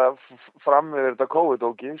þetta fram yfir þetta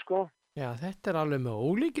COVID-ógi, sko. Já, þetta er alveg með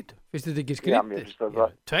ólíkitum. Finnst þetta ekki Já, mér skrítið? finnst þetta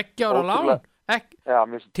 2 ára lán, ótrúlega- Já,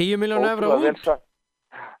 mér finnst 10 miljónu evra ótrúlega vel út. Mér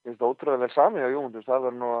finnst það ótrúlega vel sami á Jón, það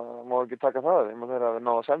verður nú að má ekki taka það þeim að þeirra að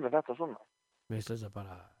ná að semja þetta svona. Mér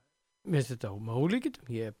finnst þetta með ólíkitum.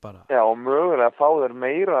 Ég er bara... Já, og mögulega fá þeir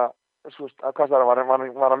meira, svo veist, að hvað það var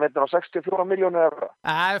að metin á 64 miljónir evra.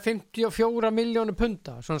 54 miljónu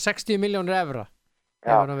punta, svona 60 miljónur evra.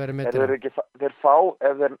 Já, þeir fá,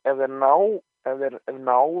 ef þeir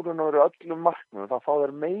ná öllum marknum, þá fá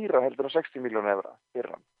þeir meira heldur en 60 miljónir evra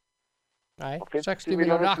fyrra. Nei, Og 50 60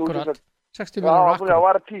 miljónur milljónir akkurat. 60 Já, miljónur já, akkurat.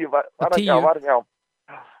 var 10, það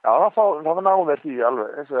ná þeir 10 alveg,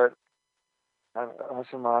 eins og það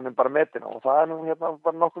sem hann er bara metin á, og það er nú hérna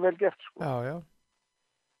bara nokkuð vel gert, sko. Já, já.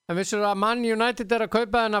 En vissur að Man United er að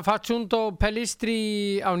kaupa þennan Facundo Pellistri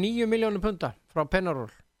á 9 miljónu punta frá Penarol.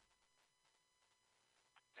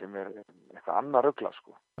 Sem er eitthvað annað rugla,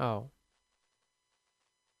 sko. Já,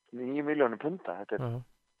 9 miljónir punta, þetta er, já.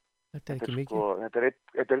 Þetta er ekki mikið. sko, þetta er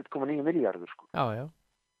 1,9 milljarður, sko. Já, já.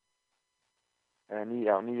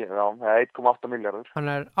 1,8 milljarður. Hann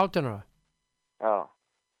er 18 ára. Já,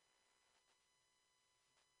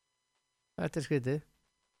 Þetta er skrítið.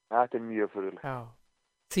 þetta er mjög furðulegt. Já.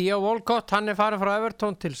 Theo Walcott, hann er farin frá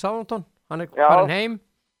Everton til Southampton. Hann er Já. farin heim.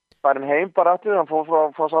 Farin heim bara allir, hann fór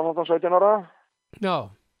frá Southampton 17 ára. Já,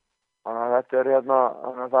 Þannig að þetta er hérna,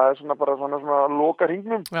 þannig að það er svona bara svona loka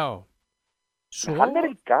hringnum. já. Svo, Hann er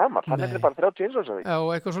ekki gamall, hann Nei. er bara 31 árs að því. já,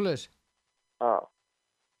 eitthvað svo leiðis. Já,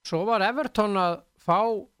 Svo var Everton að fá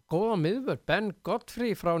góða miðvörð, Ben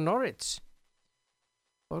Godfrey frá Norwich.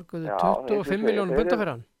 Borguðu Já, 25 þeir- miljónum þeir punta eru- fyrir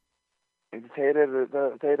hann.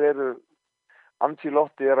 þeir eru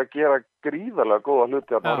Ancelotti er að gera gríðarlega góða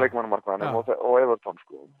hluti á Já. leikmannumarkaðanum Já. og Everton,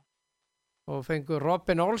 sko. Og fengur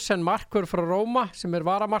Robin Olsen markur frá Róma sem er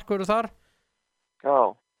varamarkur þar.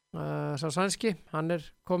 Já, Sá sænski, hann er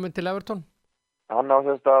komin til Everton. hann á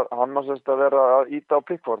sérst að vera að íta á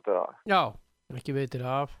Pickford eða. Já, ekki veitir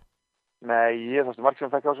af. Nei, ég þástu marg sem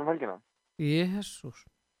fekk á sem helgina. Jésús.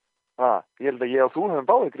 Ég held að ég og þú höfum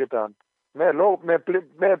báðið gripið hann með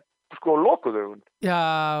sko lokuðugun.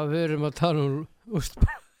 Já, við erum að tala úst.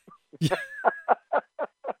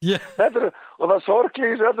 Og það sorglega í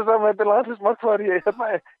þessu öllu saman, þetta er landsliðsmarkmaður í hérna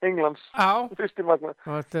Englands, Já. fyrsti markmaður.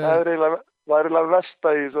 Þetta Það er eiginlega versta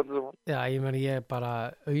í þessu öllu saman. Já, ég meni, ég er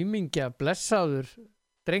bara aumingja blessaður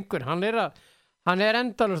drengur. Hann er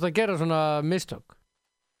endalust að gera svona mistök.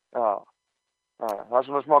 Já, það er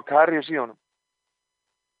svona smá karjus í honum.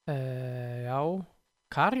 Já,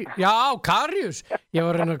 Karius. Ég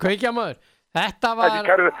var að reyna að kveikja maður. Þetta var...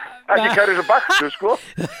 Ekki karjus og baktu, sko.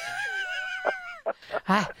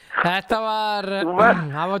 Þetta var... Þú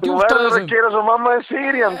Það var djúpt á verður að þessum. gera svo mamma í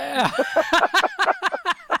Sýrjan.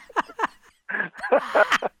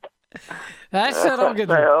 Þessi er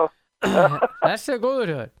ágættur. Þessi er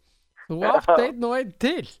góður hjá þér. Þú átt einn og einn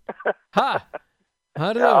til.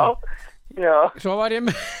 Hörðu. Já. Svo var ég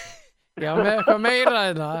með eitthvað meira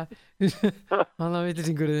þetta. Hann að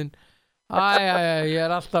vitlýsingurinn. Ég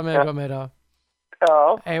er alltaf með eitthvað meira. Já.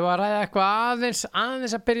 Ég var að ræða eitthvað aðeins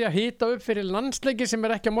að byrja að hita upp fyrir landsleiki sem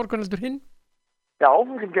er ekki á morgun heldur hinn. Já,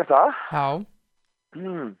 við getum gert það. Já.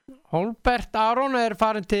 Holbert Aron er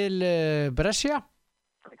farin til Brescia.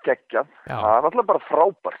 Geggjað. Já. Það er náttúrulega bara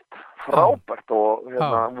frábært og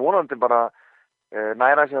vonandi bara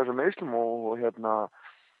næra sig á þessum meiðslum og þeir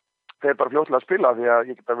bara fljótlega að spila því að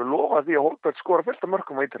ég get alveg lofa því að Holbert skora fullt af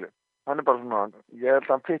mörkum á Ítalíu. Hann er bara svona, ég held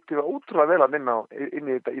að hann fitti útrúlega vel að inn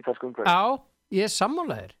í þetta ítalska umhverfi. Já, ég er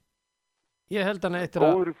sammálaður. Ég held hann eftir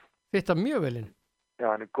að fitta mjög vel inn. Já,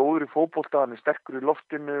 hann er góður í fótbolta, hann er sterkur í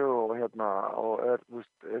loftinu og er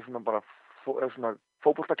svona bara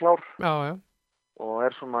fótboltaklár. Já. Og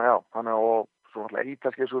er svona, hann er og svo náttúrulega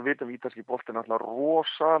ítalski, eins og við vitum, ítalski bolti náttúrulega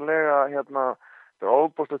rosalega, það er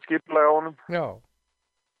ofbóðslegt skiplega á honum. Já.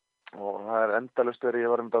 Og það er endalaust verið,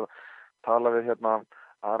 ég var að tala við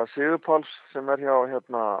Ara Sigurpáls sem er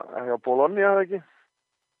hjá Bologna, eða ekki?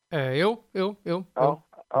 Jú. Já.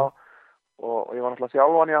 Og ég var náttúrulega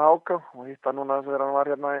þjálfa hann í að háka og hitt hann núna þegar hann var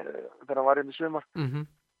hérna í sumar.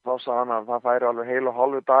 Þá sagði hann að það færi alveg heil og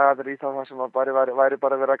hálfu dagar í það sem væri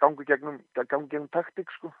bara verið að gangi gegnum taktík,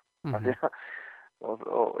 sko.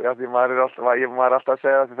 Og því maður er alltaf að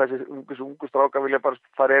segja að þessi ungu strákar vilja bara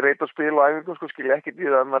fara í reit og spil og æfingum, sko, skilja ekkert í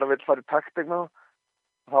það að maður vil fara í taktík með það.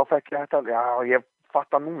 Þá fekk ég þetta, ég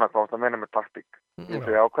fatta núna hvað það meina með taktík. Ég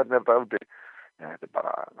segi, hvernig er þetta auðvitað? Þetta er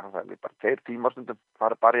bara 2 tímar stundum, það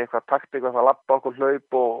er bara í eitthvað taktík og það lappa okkur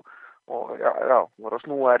hlaup og og voru að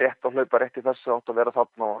snúa rétt og hlaupa rétt í þessu átt að vera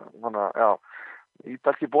þarna og þannig að,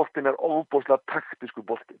 ítalski boltinn ofboðslega taktísku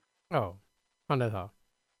boltinn. Já, hann það.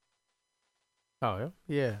 Já,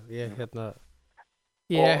 ég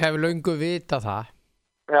hef löngu vitað það.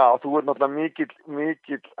 Já, þú náttúrulega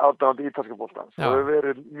mikill aðdáandi ítalska boltans. Það hefur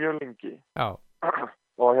verið mjög lengi. Já.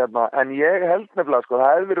 Og en ég held nefnilega, sko,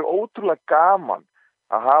 það hefði verið ótrúlega gaman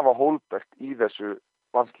að hafa Hólbert í þessu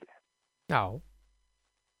landsliði. Já.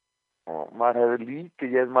 Og maður hefði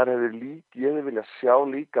viljað sjá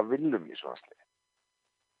líka Willum í svona landsliði.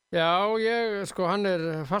 Já, hann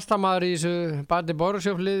fastamaður í þessu Bandi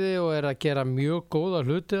Borisjóf-liði og að gera mjög góða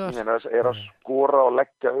hluti þar. Að skora og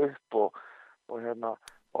leggja upp og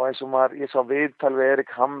eins og ég sá viðtal við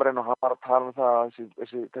Erik Hamren og hann var að tala um það að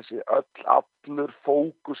þessi allur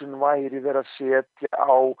fókusin væri verið að setja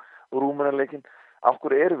á Rúmeníuleikinn. Af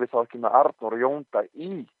hverju erum við þá ekki með Arnór og Jónda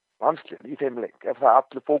í landsliðinu, í þeim leik, ef það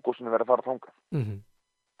allur fókusin verið að fara þangað.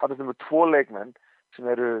 Það er með 2 leikmenn sem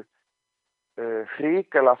eru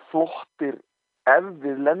hrikalega flottir ef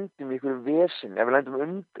við lendum í einhverju veseni, ef við lendum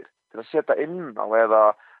undir til að setja inn á eða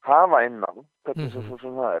hafa inn á sem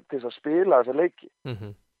það er, til að spila þessa leiki.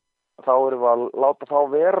 Þá erum við að láta þá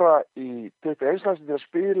vera í 21. til að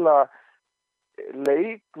spila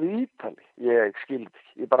leik við Ítali. Ég skildi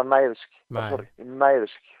ekki, ég bara næðist ekki. Ég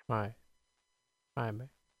næðist ekki. Nei.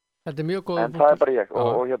 Þetta mjög góð. En það bara ég og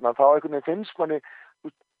þá einhvern veginn finnst manni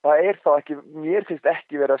það þá ekki, mér finnst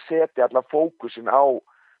ekki verið að setja allar fókusin á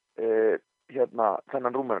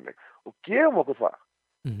þennan Rúmeníuleik og gefum okkur það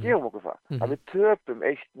að við töpum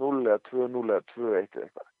 1-0 eða 2-0 eða 2-1 eða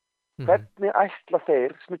eitthvað. Hvernig ætla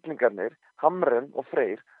þeir, snillingarnir, Hamren og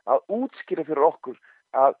Freyr, að útskýra fyrir okkur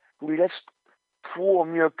að þú lest 2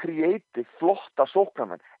 mjög kreatív, flotta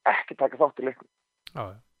sóknarmenn ekki taka þátt í leiknum?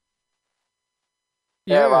 Já.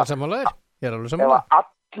 Ég er alveg sammála.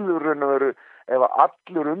 Ef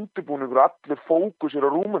allur undirbúningur og allur fókusir á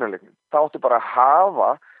Rúmeníuleiknum, þá áttu bara að hafa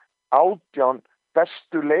 18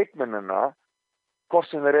 bestu leikmennina, hvort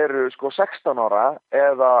sem þeir eru 16 ára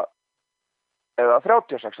eða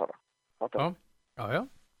 36 ára. Já.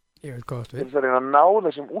 Ég vil góðast við. Til þess að reyna að ná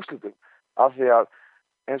þessum úrslitum, af því að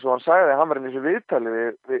eins og hann sagði, hann var inn í þessu viðtali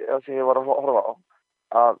sem ég var að horfa á,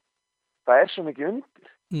 að það er svo mikið undir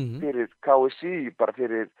fyrir KSÍ, bara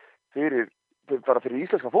fyrir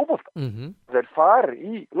íslenska fótbolta. Þeir fari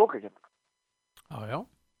í lokakeppnina. Já.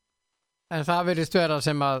 En það virðist vera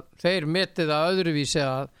sem að þeir metið að öðruvísi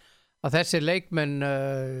að þessi leikmenn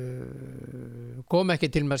kom ekki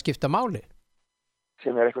til með að skipta máli.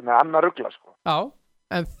 Sem er eitthvað annar rugla, sko. Já,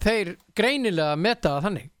 en þeir greinilega meta það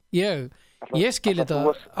þannig. Ég skil þetta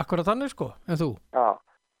akkurat þannig, sko, en þú?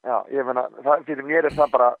 Já, ég meina, fyrir mér er það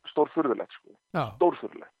bara stórfurðulegt, sko.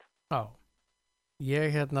 Stórfurðulegt. Já. Ég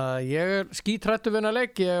er skítrættur við hennar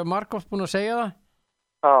leik, ég er margótt búin að segja það.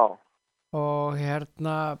 Já.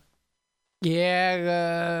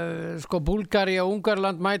 Og Búlgaría og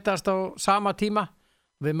Ungarland mætast á sama tíma.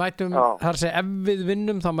 Við mætum, þar sem ef við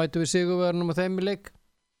vinnum, þá mætum við sigurverðunum og þeim í leik.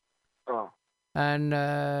 Já. En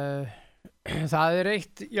það er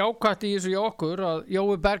eitt jákvætt í þessu hjá okkur, að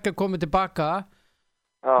Jói Berg er komið tilbaka.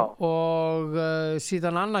 Já. Og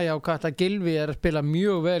síðan annað jákvætt að Gylfi er að spila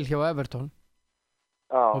mjög vel hjá Everton.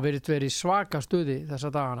 Já. Og verið í svaka stuði þessa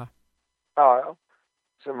dagana. Já.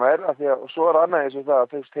 Sem er að því að, og svo er annað eins og það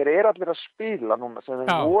að þeir eru allir að spila núna sem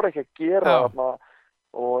þeir voru ekki að gera þarna,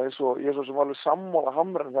 og eins og ég er svo sem alveg sammála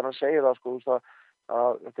Hamren þegar hann segir það, sko, að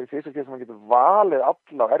þetta er fyrst og fyrst sem hann getur valið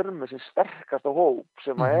alla á ermi sem sterkasta hóp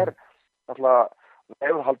sem að er alltaf, það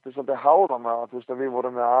hefur haldið svolítið háðan að við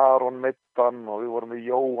vorum með Aron Meittan og við vorum með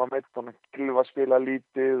Jóa Meittan og Gylfa spila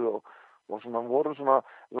lítið og svona við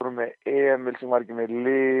vorum með Emil sem var ekki með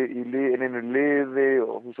einu liði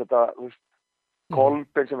og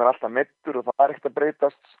Kolbeinn sem er alltaf meiddur og það er ekkert að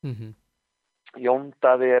breytast.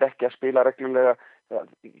 Jóndaði er ekki að spila reglulega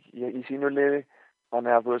í sínu liði,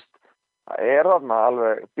 þannig að það er þarna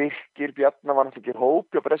alveg Birkir Bjarnar var náttúrulega ekki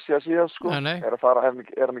hóp og Brescia síðan, sko. Er hann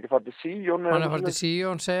ekki farið til Sion? Hann er farið til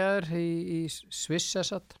Sion, segja þér, í Sviss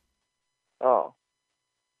esatt. Já.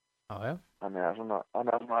 Já. Þannig að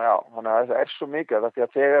það er svo mikið að því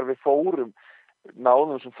að þegar við fórum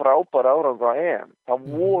náðum sem frábæra árangur á EM, þá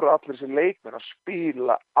voru allir þessi leikmenn að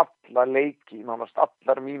spila alla leiki, nánast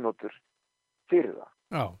allar mínútur fyrir það.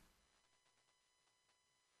 Já.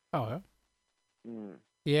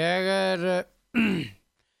 Ég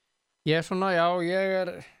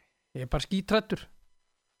er bara skítrættur.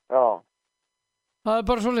 Já. Það er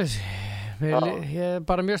bara svoleiðis. Ég er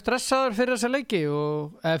bara mjög stressaður fyrir þessa leiki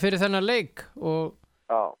fyrir þennan leik og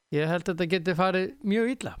ég held að þetta geti farið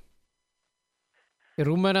mjög illa.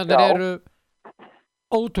 Rúmenarnir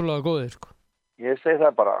ótrúlega góðir sko. Ég segi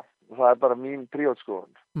það bara, og það er bara mín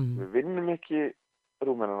príótskoðun. Við vinnum ekki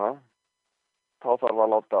Rúmenana, þá þarf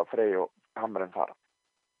að láta Frey og Hamren fara.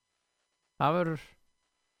 Það verður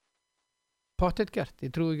pottitt gert,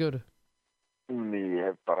 ég trúi ekki öru.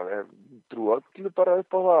 Ég trúi öllu bara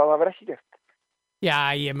upp á það að það verður ekki gert. Já,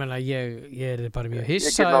 ég meina, ég er bara mjög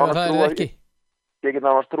hissa ef það er ekki. Ég get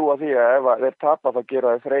náttúrulega trúa því að ef þeir tapa þá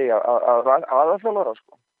gera þeir Frey aðalþjálfara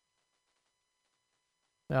sko.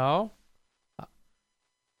 Já.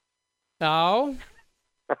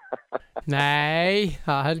 Nei,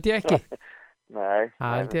 það held ég ekki. Nei,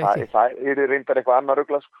 það er reyndar eitthvað annar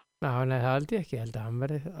rugla sko. Já, nei, það held ég ekki. Ég held að hann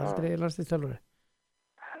verði aldrei landsliðsþjálfari.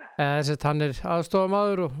 Þess að hann er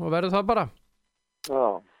aðstofamaður og verður það bara. Já.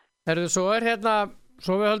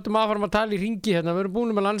 Svo við höldum aðfram að tala í ringi hérna. Við erum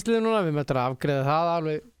búin með landsliðið núna. Við möttum að afgreiða það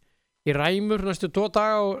alveg í ræmur næstu 2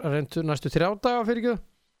 daga og næstu 3 daga fyrir ekki.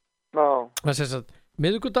 Já. Það sést að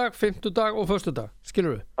miðvikudag, fimmtudag og föstudag.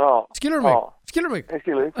 Skilur við? Já. Skilur mig? Skilur mig? Ég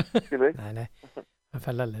skilur þig. Nei, það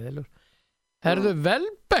fælla leðilur. Herðu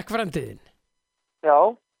Welbeck framtíðin? Já.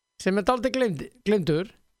 Sem er dálítið gleymdur.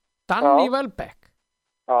 Danny Welbeck.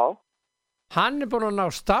 Já. Hann er búin að ná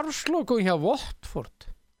starfslokum hjá Watford.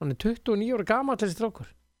 Hann er 29 ára gamall þessi strákur.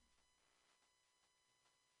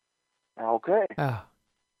 Já, ok. Já.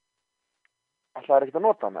 Það er ekkert að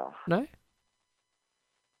nota með það. Nei.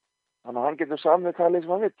 Þannig að hann getur samið hvað leið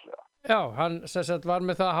sem hann vill. Já, hann var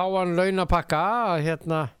með það háan launapakka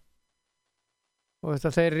og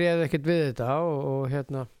þeir réðu ekkert við þetta og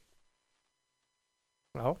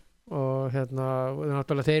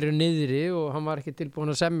náttúrulega þeir eru niðri og hann var ekki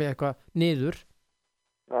tilbúin að semja eitthvað niður.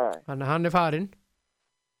 Nei. Þannig að hann er farinn.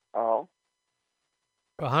 Já.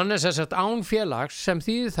 Og hann er án félags sem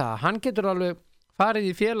þýðir það. Hann getur alveg farið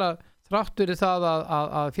í félag þrátt fyrir það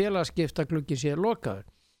að félagsskiptagluggi sé lokaður.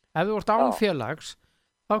 Ef þú ert án félags,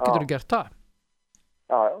 þá getur þú gert það.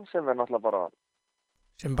 Já, sem er náttúrulega bara...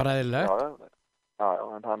 Sem bara eðlilegt. Já,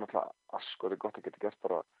 en það er náttúrulega það er gott að geta gert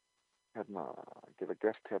bara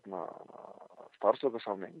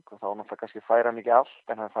starfslökusamning og þá náttúrulega kannski færa hann ekki allt,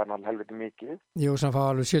 en hann færa hann helviti mikið. Jú, sem fá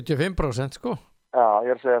alveg 75% sko. Já,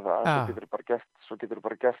 ég er að segja það. Svo getur þú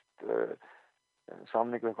bara gert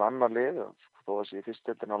samning við eitthvað annar lið þó að sé í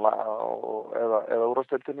fyrstdeildinni eða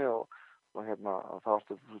úrvalsdeildinni og þá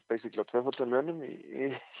ertu basically á 2 launum í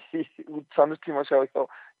út samningstíma sem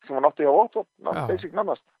hann átti hjá Otto, basic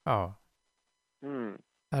nánast. Já.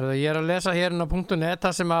 Ég er að lesa hérna á .net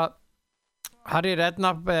þar sem að Harry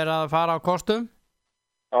Redknapp er að fara á kostum.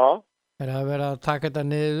 Já. Er að vera að taka þetta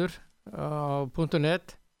niður á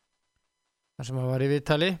 .net þar sem hann var í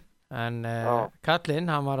viðtali en kallinn,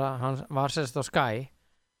 hann var sérst á Sky.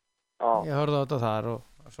 Já. Ég horfði á þetta þar og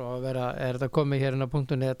svo er þetta komið hérna á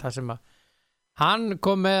 .net þar sem að hann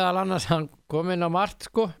kom meðal annars, hann kom inn á margt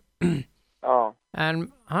sko. Já. En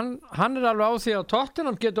hann er alveg á því að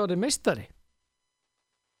Tottenham getur orðið meistari.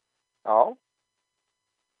 Já.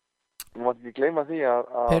 Þú mátt ekki gleyma því að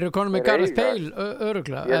þeir eru konum með Gareth Bale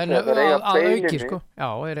örugglega en að auki sko. Já,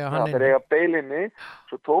 þeir eiga Bale inni.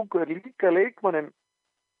 Svo tóku þeir líka leikmannin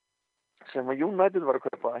sem að United var að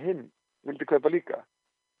kaupa, hinn vildi kaupa líka.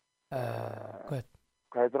 Hvað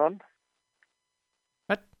heitir hann?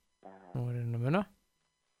 Nú er hann að muna.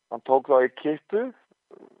 Hann tók þá í kippu.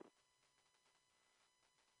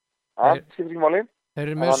 Skiptir ekki máli. Þeir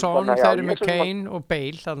eru með Son, þeir eru með Kane og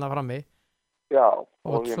Bale þarna frammi. Já.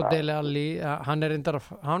 Og svo Dele Alli,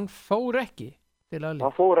 hann fór ekki. Dele Alli.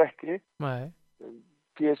 Hann fór ekki. Nei.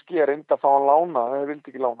 PSG er enda að fá hann lána, þeir vildi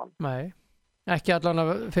ekki lána hann. Nei. Ekki allan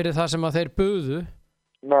fyrir það sem að þeir buðu.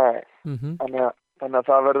 Nei. Þannig að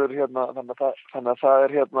það verður þannig að það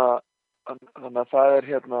er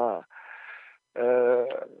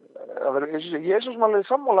ég er svo sem alveg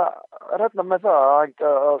sammála að redna með það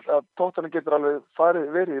að Tottenham getur alveg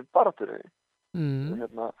verið í baráttunni.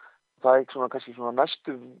 Það er svona kannski svona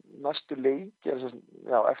næstu leik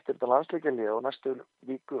eftir þetta landsleikjalið og næstu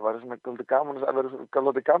viku var svona gaman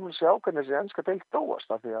að sjá hvernig þessi enska deild þróast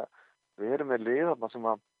af því að við erum með lið þarna sem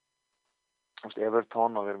að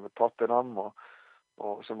Everton og við erum með Tottenham og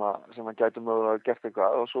sem að gætum að gert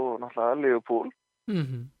eitthvað og svo náttúrulega Liverpool.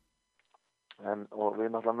 Og við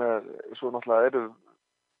náttúrulega eru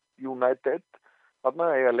United þarna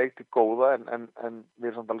eiga leik til góða en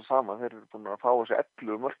við erum samt alveg sama, þeir eru búin að fá þessi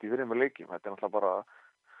 11 mörk í fyrir með leikjum, þetta er náttúrulega bara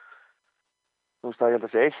ég held að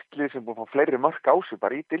þessi eitt lið sem búin að fá fleiri mörk á sig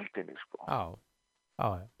bara í deildinni sko. Og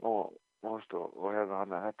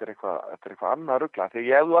þetta er eitthvað annað rugla, því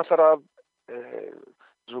ef þú ætlar að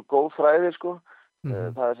svo góð fræði sko,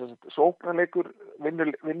 það er sem sagt sóknarleikur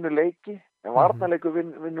vinnur leiki en varnarleikur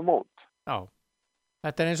vinnur mót. Já,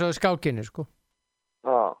 þetta er eins og skákinni sko. Já,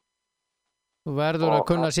 Þú verður að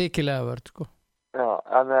kunna síkilega vörð, sko. Já,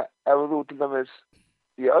 en ef þú til dæmis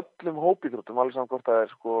í öllum hópíþróttum, alveg saman hvort það er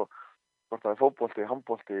sko, hvort það er fótbolti,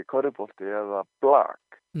 handbolti, körfubolti eða blak,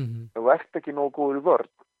 ef þú ert ekki nógu góður í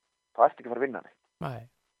vörð, þá ert ekki að fara að vinna neitt. Nei.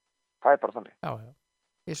 Það er bara þannig. Já, já.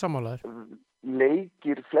 Ég sammálaður.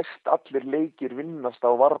 Allir leikir vinnast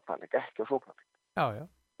á varnarleik, ekki á sóknarleik. Já, já.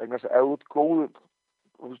 Vegna þess að ef þú ert góður,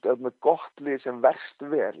 ef þú ert með gott lið sem verst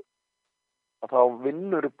vel, að þá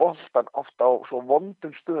vinnur boltan ofta á svo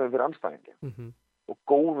vondum stöðum fyrir andstæðingin og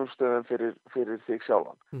góðum stöðum fyrir þig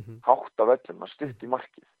sjálfan. Hátt á vellum, að stutt í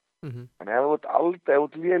markið. En ef þú ert aldrei, ef þú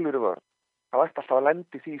ert lélur í vörn, þá ert alltaf að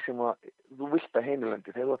lendi því sem þú vilt að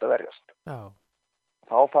heimilendi þegar þú ert að verjast. Já.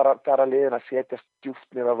 Þá fara liðin að setjast djúpt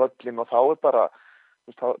niður á völlin og þá er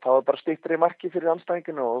bara styttri marki fyrir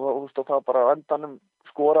andstæðinginu og þá er bara endanum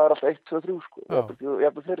skoraður alltaf 1, 2, 3 sko. Ég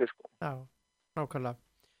er fyrir sko. Já, nákvæmlega.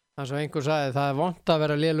 Þannig að einhver sagði, það er vont að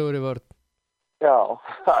vera lélugur í vörn. Já,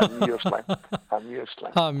 það er mjög slæmt. Það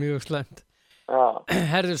er mjög slæmt. Já.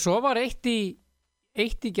 Herðu, svo var eitt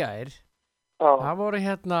í gær. Já. Það voru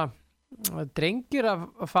drengir að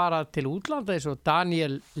fara til útlanda eins og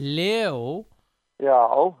Daniel Leo. Já.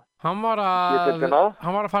 Hann var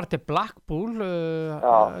að fara til Blackpool,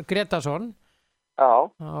 Gretarsson.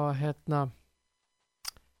 Já. Og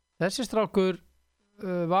þessi strákur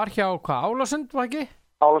var hjá Álasund, var ekki?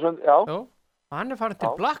 Álasund, já. Jó, hann er farin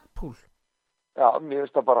til Blackpool. Já, mér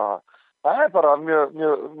finnst það er bara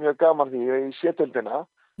mjög gaman því í sétöldina.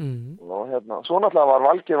 Og svo náttúrulega var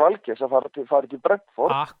Valgeir sem fara til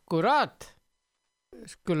Brentford. Akkurat.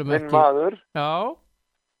 Skulum minn maður. Já.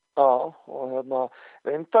 Já, og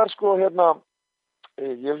reyndar sko ég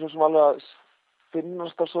er svo sem alveg að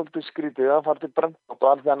finnast það svolítið skrítið að fara til Brentford og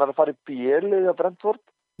alveg hann er að fara í björlið að Brentford.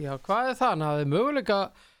 Já, hvað er það? Hann hafði möguleika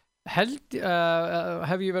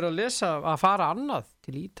hef ég verið að lesa að fara annað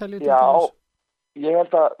til Ítalíu? Já, ég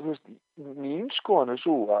held að mín skoðun er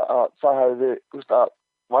svo að það hefði, að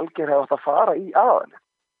Valgeir hefði átt að fara í aðalinn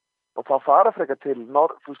og það fara frekar til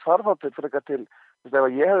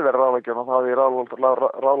ef ég hefði verið ráðleikjum og þá hefði ég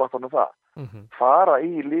ráðlagt honum það. Fara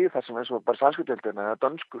í lið þar sem eins og bara sænsku deildina eða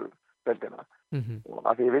dönsku deildina. Og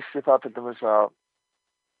að því ég vissi það til dæmis að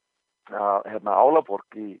Álaborg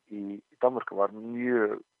í Danmörku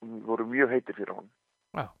voru mjög heitir fyrir honum.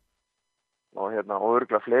 Já. Og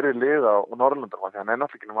örugglega fleiri lið á Norðurlöndum því hann er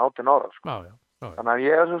náttúrulega ekki 18 ára sko. Já. Þannig að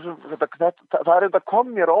ég það er þetta kom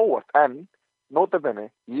mér óvart en notabenni,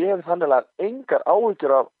 ég hef þannig að engar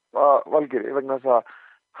áhyggjur af Valgeiri vegna þess að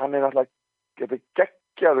hann er náttúrulega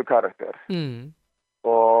geggjaður karakter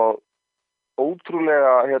og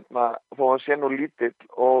ótrúlega þó hann sé nú lítill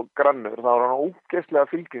og grannur þá er hann ógeðslega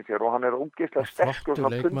fylginn sér og hann er ógeðslega sterkur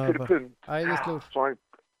svona pund fyrir pund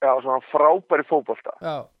svona frábæri fótbolta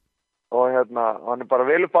og hann er bara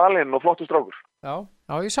vel upp alinn og flottur strákur. Já,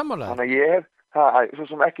 ég sammála. Þannig að ég hef svo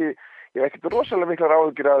sem ég hef ekkert rosalega miklar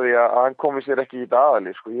áhyggjur af því að hann komi sér ekki í þetta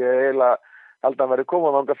aðali sko. Ég eiginlega held að hann verið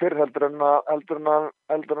komað þangað fyrr heldur en maður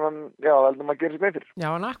gerir sér með fyrir. Já,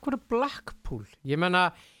 en akkur er Blackpool? Ég meina,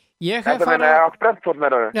 ég hef farið... Þetta meina ég Brentford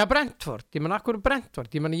meira? Já, Brentford. Ég meina, akkur er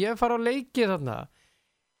Brentford? Ég meina, ég hef farið á leiki þarna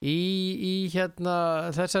í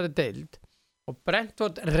þessari deild og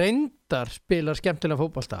Brentford reyndar spilar skemmtilega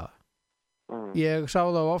fótbolta. Ég sá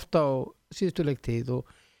þá ofta á síðustu leiktíð og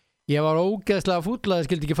ég var ógeðslega fúll að það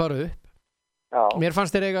skildi ekki fara upp. Já. Mér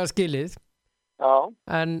fannst þeir eiga skilið. Já.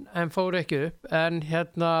 En fór ekki upp. En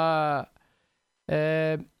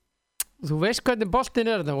þú veist hvernig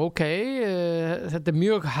boltinn er þetta. Ok, þetta er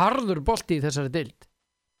mjög harður bolti í þessari deild.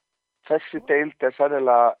 Þessi deild er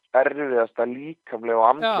sannlega erfiðasta líkamlega og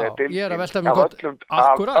andlega deildin. Já, ég er að velta mig gott.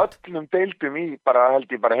 Akkurat. Af öllum deildum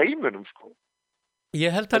held ég bara heiminum sko. Ég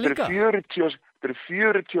held það líka. Þetta eru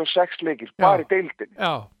 46 leikir bara í deildinni.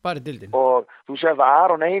 Já, bara í deildinni. Og þú sér það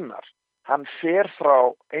Aron Einar, hann fer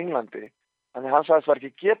frá Englandi, þannig hann sagðist var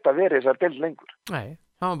ekki geta verið þessar deild lengur. Nei,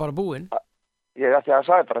 hann var bara búinn. Ég ætti að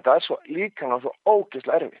sagði bara, þetta er svo líkamlega svo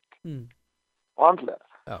ógeðslega erfitt. Og andlega.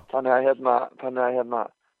 Já. Þannig að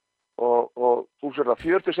og þú sér það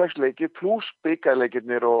 46 leikir pluss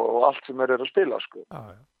bikarleikirnir og allt sem eru að spila sko. Já.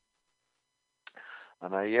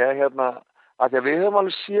 Þannig að ég að því að við höfum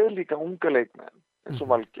alveg séð líka unga leikmenn eins og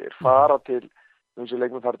Valgeir fara til þessi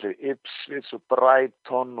leikmenn fara til Ipswich og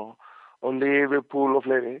Brighton og Liverpool og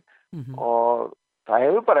fleiri og það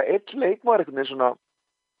hefur bara einn leikmaður einhvern veginn svona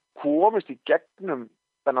komist í gegnum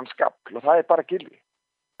þennan skafl og það er bara Gylfi.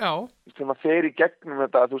 Já. Þegar maður fer í gegnum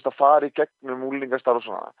þetta, þú veist að fara í gegnum úlingastar og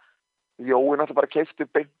svona. Jói náttúrulega bara keypti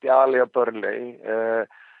beint í Ali að Burnley,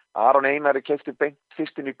 Aron Einar keypti beint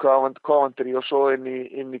fyrst inn í Coventry og svo inn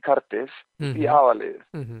í Cardiff í aðalið.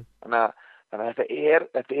 Þannig að þannig að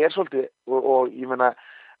þetta er svolítið og ég meina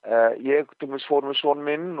ég til dæmis fór með son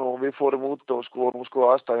minn og við fórum út og vorum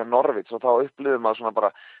aðstæðja Norvits og þá upplifðum maður svona bara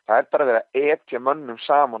það er bara verið að etja mönnum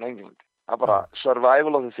saman á Englandi, það er bara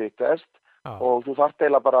survival of the fittest og þú þarft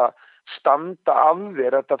eiginlega bara standa af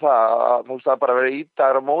þér þetta það er bara verið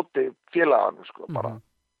ítaður á móti félaganum bara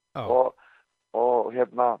og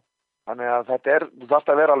þannig að þú þarft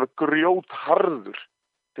að vera alveg grjótharður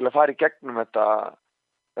til að fara í gegnum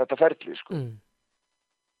þetta ferli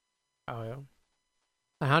Já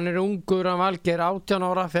Hann ungur, hann Valgeir 18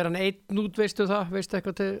 ára, fer hann einn út, veistu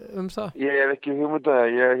eitthvað það? Ég hef ekki hugmynd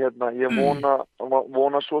það, ég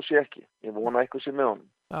vona svo sé ekki, ég vona eitthvað sé með honum.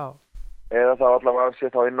 Já. Eða það allavega sé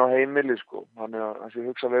þá inn á heimili, þannig að það sé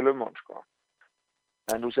hugsa vel hann,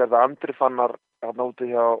 En þú sér það Andri Fannar, hérna úti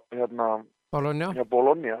hjá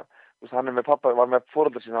Bologna, hann með pappa, var með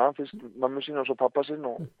foreldra sína, fyrst mömmu sína og svo pappa sín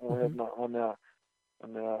og þannig að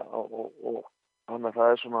það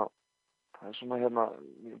er svona, ég er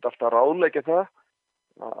alltaf að ráðleggja það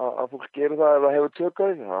að fólk gerir það ef það hefur tök á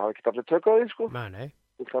því. Það hafa ekki allir tök á því, Nei.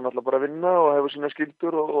 Fólk kann alltaf bara að vinna og hefur sína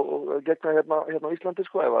skyldur og gegna hérna á Íslandi, Ef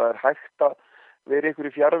það er hægt að vera ykkur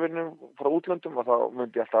í fjarvinnu frá útlöndum, þá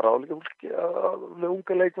myndi ég alltaf ráðleggja fólki að við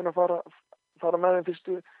unga leikmenn að fara með þeim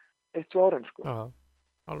fyrstu 1-2 árin, Já,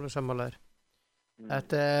 alveg sammálaður.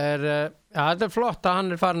 Þetta er flott að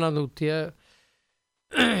hann er farin að út.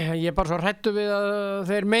 Ég er bara svo hrættu við að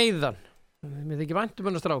þeir meiðan. Mér þykir vænt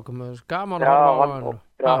hennar strákum, gaman að horfa á hann.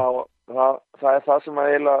 Já, það er það sem að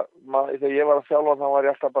þegar ég var að þjálfa þá var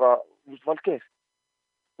ég alltaf bara, Valgeir,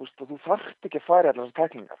 þú þarft ekki að fara allar þessar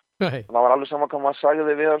tæklingar. Það var alveg saman hvað maður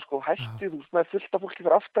sagði við hann, hætti, þú með fullt af fólki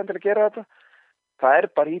fyrir aftan til að gera þetta. Það er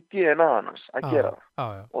bara í DNA hans að gera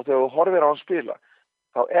það. Og þegar þú horfir á hann spila,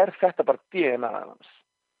 þá er þetta bara DNA hans.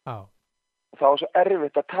 Og þá er svo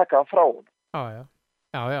erfitt að taka það frá hann.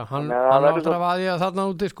 Já, hann áttur að vaðja þarna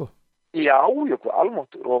úti, Já,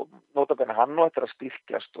 almáttur og notabene hann og þetta að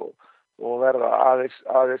styrkjast og verða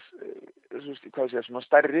aðeins svona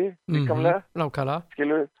stærri líkamlega,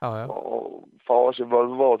 skilur og fá þessi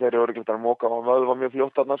vöðva og þeir eru örugglega að móka á vöðva mjög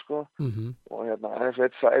fljótt þarna og eins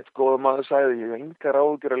og eitt góður maður sagði, ég hef engar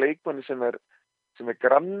áhyggjur af leikmanni sem er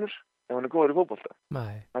grannur ef hann er góður í fótbolta.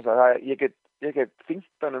 Þannig að ég get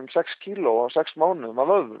þyngt hann 6 kíló á 6 mánuðum af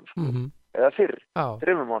vöðvum, eða fyrr,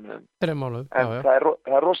 3 mánuðum. En það er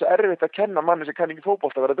rosa erfitt að kenna manni sem kann ekki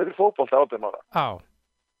fótbolta að vera betri fótbolta 18 ára.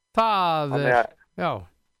 Það er,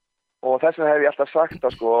 og þess vegna hef ég alltaf sagt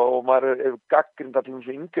það og maður hefur gagnrýnt allir eins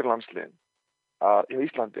og yngirlandsliðin í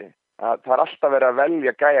Íslandi að það er alltaf verið að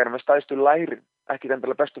velja gæjar með stæðstu lærin, ekki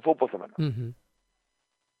endilega bestu fótboltamenn.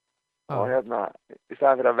 Og í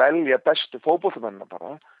staðan fyrir að velja bestu fótboltamennina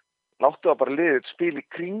bara, láttu það bara liðið spil í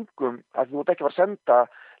kringum að þú ert ekki að senda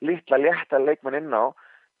litla létta leikmenn inn á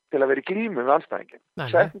til að vera í glímu við anstæðingin.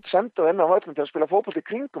 Sendu það inn á völlum til að spila fótbolta í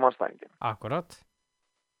kringum anstæðingin. Akkurat.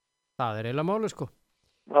 Það er eiginlega máli,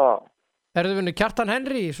 Já. Erðu vinnu Kjartan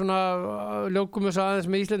Henry, svona ljókum þess aðeins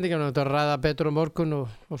með Íslendingarna, þetta ræða betur á morgun og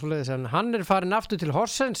svoleiðis, en hann er farin aftur til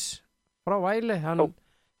Horsens frá Væle, hann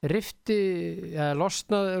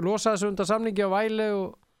losaði sig undan samningi á Væle og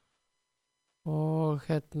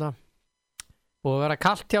búið að vera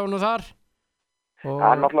kalt hjá hann og þar.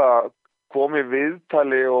 Hann náttúrulega kom í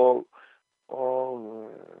viðtali og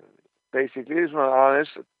basically svona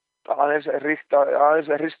aðeins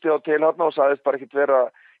hristi á til hann og sagðist bara ekkert vera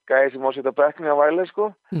gæði sem á setja bekkni á Væle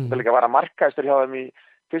það líka var að markaðistur hjá þeim í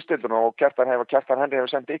fyrstdeildinu og Kjartan Henry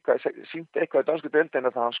hefur sýnt eitthvað í dansku deildinu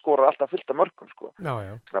að hann skorar alltaf fullt af mörkum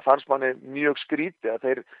það fannst manni mjög skrítið að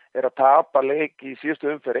þeir eru að tapa leik í síðustu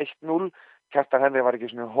umferð 1-0. Kjartan Henry var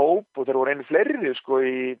ekki svona hóp og þeir voru einu fleiri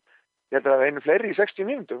í 60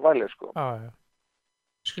 mínútur Væle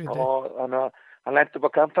Skrítið. Og þannig að hann lendi upp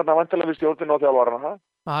á kantarna vantilega við stjórninu og þjálfarana.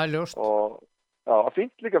 Það er ljóst. Og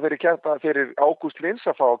fínt líka fyrir Ágúst Lins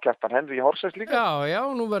að fá Kjartan Henry í Horsens líka. Já,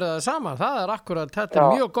 nú verður það saman. Það er akkurat, þetta er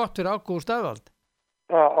mjög gott fyrir Ágúst Eðvald.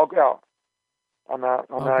 Já. Þannig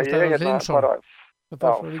að ég bara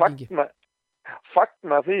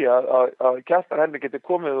fagna því að Kjartan Henry geti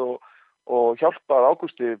komið og hjálpað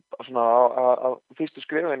Ágústi svona að fyrstu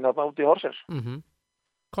skrifin þarna út í Horsens.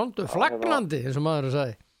 Komdu flagnandi, eins og maður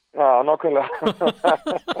sagði. Já, nákvæmlega.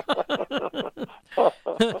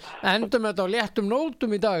 Endum þetta á léttum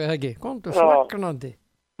nótum í dag, eða ekki? Komdu flagnandi.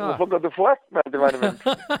 Komdu flagnandi, væri minn.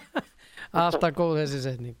 Alltaf góð þessi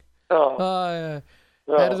setning.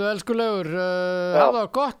 Erðu elskulegur, hafa það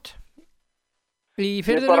gott í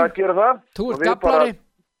firðinum? Ég bara að gera það. Þú ert gablari.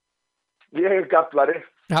 Ég er gablari.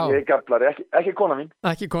 Ég er gaflari, ekki kona mín.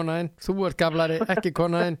 Ekki kona þín, þú ert gaflari, ekki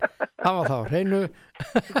kona þín. Það var þá, hreinu.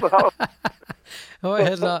 Og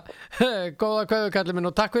góða kveður kallið minn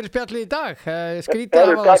og takk fyrir spjallið í dag. Skrítið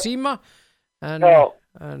að hafa það síma. En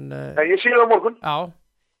ég sé það á morgun. Já,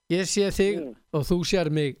 ég sé þig og þú sér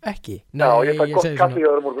mig ekki. Nei, já, ég fær gott kaffi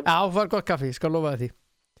á morgun. Já, fær gott kaffi, skal lofa því.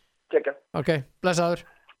 Kekja. Ok, blessaður.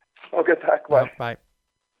 Ok, takk, bye. Bye.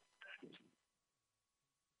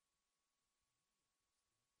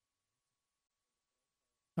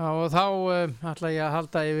 Já, og þá ætla ég að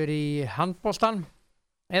halda yfir í handboltan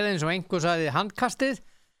eða eins og einhver sagði handkastið.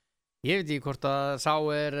 Ég veit ekki hvort að sá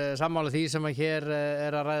sammála því sem að hér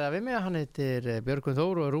að ræða við mig. Hann heitir Björgvin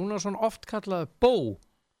Þór og Rúnarsson, oft kallað Bó.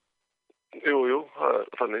 Jú,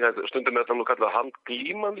 þannig stundum er þetta nú kallað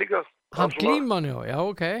handglíman líka. Handglíman, já,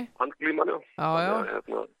 ok. Handglíman, já.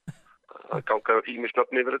 Já. Það ganga ímis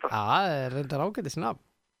nöfni yfir þetta. Já, það reyndar ágætis nafn.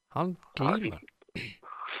 Handglíman.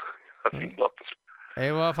 Það er fín nafn.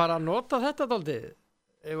 Eigum við að fara að nota þetta dálítið?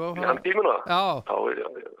 Handglímuna? Já.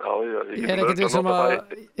 Ég er ekki við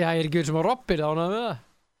sem að Robby ránaði við það.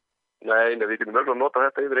 Nei, við getum mörgulega að nota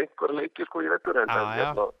þetta yfir einhverja leiki, sko, ég veitur. En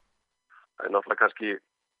náttúrulega kannski,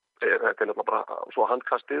 þetta er náttúrulega bara svo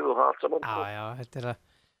handkastið og það allt saman. Já, þetta er að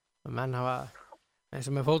menn hafa, eins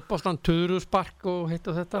og með fótboltan, tuðruspark og hitt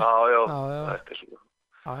og þetta. Já, þetta er svona.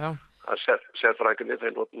 Já. Það er sérfræðinni,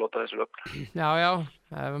 þeir nota þessu lögn. Já,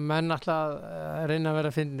 menn alltaf reyna að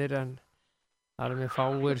vera fyndnir en það eru mjög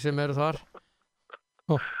fáir sem eru þar.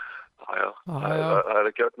 Já, það er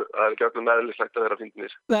ekki öllum meðlislegt að vera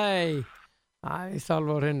fyndnir. Nei, það er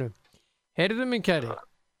þalva á hreinu. Heyrðu minn kæri,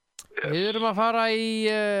 við erum að fara í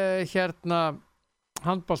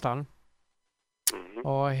handboltan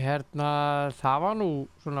og það var nú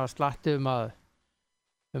svona slatti um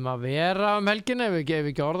að vera helgina, ef við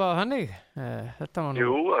ekki orðað þannig. Þetta var nú...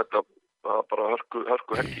 Jú, þetta var bara hörku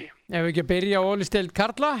helgi. Ef við ekki að byrja á Óli-deild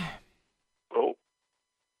karla. Jó.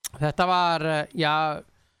 Þetta var,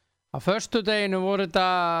 á föstudeginu voru þetta,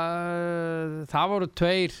 það voru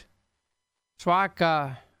 2 svaka,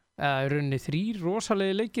 eða í rauninni 3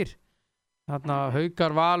 rosalegi leikir. Þarna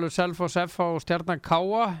Haukar, Valur, Selfoss, FH og Stjarnan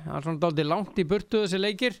Káa. Það er svona dálítið langt í burtu þessi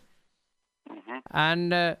leikir. En...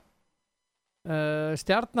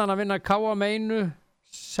 Stjarnan að vinna Káa með 1,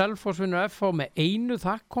 Selfoss vinna FH með 1,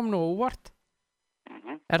 það kom nú óvart.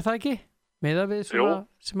 Er það ekki? Miðað við svona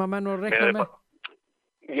sem að menn voru að reikna með?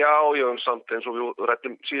 Já, en samt eins og við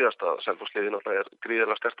rættum síðast að Selfoss-liðin alltaf er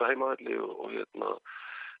gríðarlega sterkt heimavelli og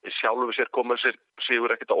sjálfur sér koma sér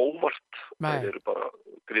sigur ekkert á óvart. Þeir eru bara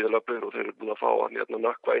gríðarlega byrjur og þeir eru búin að fá hann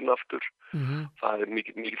nakva inn aftur. Það er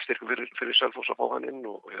mikil styrkur fyrir Selfoss að fá hann inn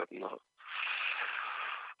og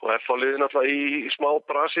F-liðin alltaf í smá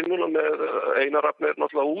brasinu með Einar Rafn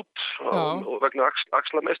náttúrulega út og vegna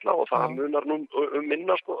axlameisla og það munar nú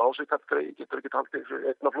minna, sko. Ásik getur ekki haldið fyrir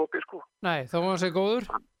einna flóti, sko. Nei, þá var hann sér góður?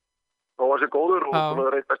 Þá var hann sér góður og það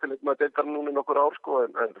er eitt besti leikmaður deildar núna í nokkur ár, sko,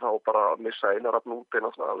 en þá bara að missa Einar Rafn út er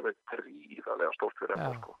náttúrulega alveg gríðarlega stórt fyrir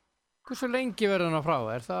F, sko. Hversu lengi verður hann að frá?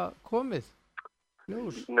 Er það komið?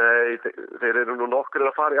 Nei, þeir eru nú nokkur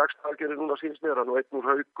að fara í axlaaðgerðir núna síðast mér, hann og einn úr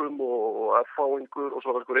Haukum og F-ingur og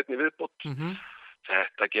svo var einn í viðbót.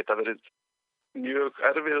 Þetta geta verið mjög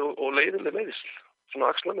erfið og leiðileg meiðsl,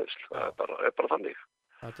 svona axlameiðsl, það er bara þannig.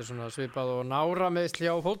 Þetta er svona svipað og nárameiðsl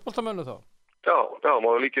hjá fótboltamönnu þá? Já,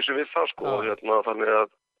 maður líkir sér við það, sko, þannig að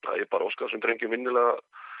ég bara óskar sem drengjum vinnilega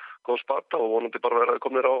góð sparta og vonandi bara verða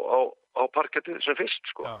komnir á parkettið sem fyrst,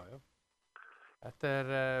 sko. Já. Þetta er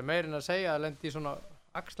meirinn að segja að lendi í svona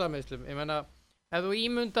axlameiðslum. Ég meina, ef þú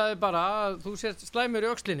ímyndaði bara að þú sést slæmur í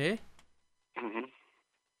öxlinni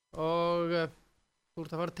og þú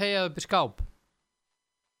ert að fara að teygja upp í skáp.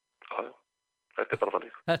 Já, þetta er bara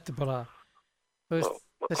þannig. Þetta er bara, þú veist,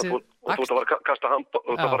 þessi og þú ert að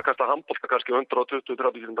fara að kasta handbolta kannski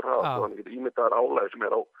 120-130 km hraða og þannig getur ímyndaðar álæði sem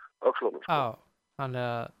er á öxlunum. Já, þannig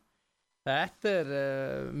að þetta er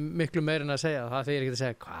miklu meirinn að segja. Það þýðir ekki að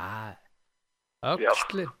segja, hvað?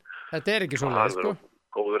 Öxlin, þetta er ekki svona, sko.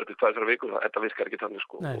 Góður til 2-3 vikur, þetta virkar ekki þannig,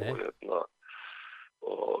 sko. Nei.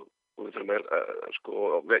 Og við þurfum sko,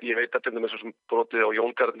 ég veit að til dæmis sem brotið á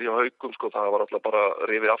Jón Garðli á Haukum, sko, það var alltaf bara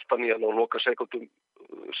rifið aftan í hann og loka sekundum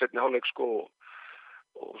seinni hálfleik, sko,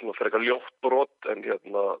 og svona fyrir eitthvað ljótt brot, en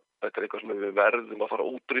þetta er eitthvað sem við verðum að fara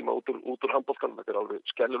að útrýma út úr handboltan, þetta er alveg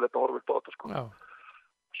skellulegt að horfa upp á þetta, sko. Já.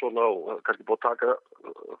 Svona, og kannski búið að taka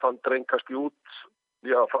þann dreng kannski út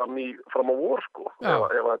fram á vor, sko,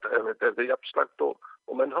 ef þetta er jafnslægt og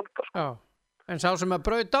menn halda, sko. Já, en sá sem að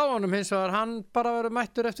braut á honum hins vegar, hann bara verið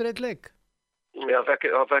mættur eftir 1 leik? Já,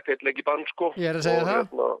 hann fekk 1 leik í bann, sko. Ég er að segja það?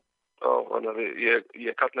 Já, þannig að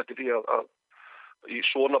ég kalla eftir því að í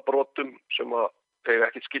svona brotum sem að þegar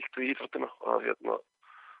ekki skilt við íþróttina að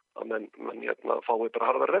menn fái bara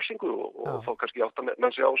harðar refsingu og þá kannski átta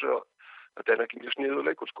menn sig á sig að þetta er ekki mjög sniðugur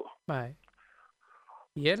leikur sko. Nei.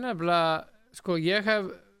 Ég nefnilega, sko, ég hef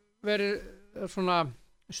verið svona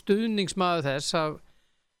stuðningsmaður þess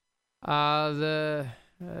að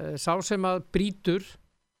sá sem að brýtur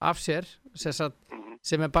af sér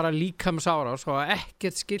sem er bara líkamsárás og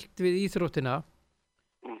ekkert skilt við íþróttina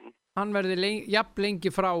hann verði jafn lengi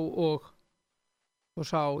frá og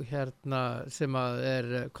sá sem að er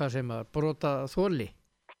hvað sem að brota þoli.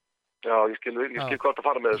 Já, ég skil hvað það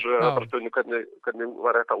fara með þessu það er bara spurning hvernig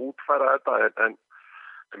var þetta að útfæra þetta en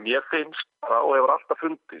mér finnst bara og hefur alltaf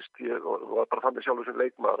fundist ég var bara þannig sjálfur sem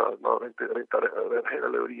leikmaður að maður reyndi að vera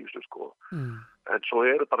heiðarlegur í þessu sko en svo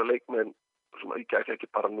eru bara leikmenn sem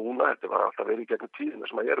ekki bara núna þetta var alltaf verið í gegnum tíðina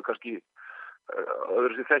sem að eru kannski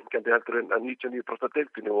öðru sér þengjandi heldur en 99% af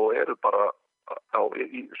deildinni og eru bara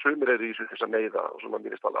sumir eru í þess að meiða og sem að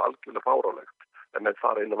mér er alveg algjörlega fáránlegt en menn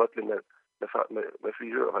fara inn á völlin með því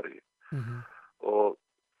hugafæri og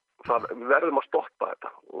það verðum að stoppa þetta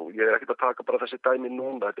og ég er ekkert að taka bara þessi dæmi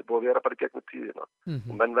núna þetta er búið að vera bara í gegnum tíðina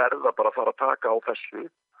og menn verða bara að fara að taka á þessu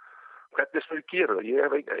hvernig þau gera það ég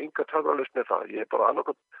hef enga töfralausn með það ég er bara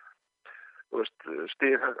annarkot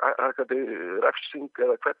stighækkandi refsing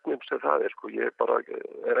eða hvernig sem það er sko. Ég bara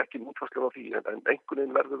er ekki mútfærslega á því en einhvern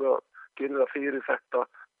veginn verður að gera það fyrir þetta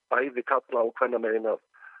bæði kalla og hvenna megin að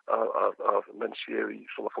menn séu í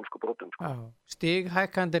svona fólksbrotum sko.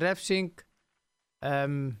 Stighækkandi refsing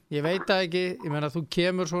ég veit það ekki ég meina þú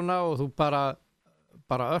kemur svona og þú bara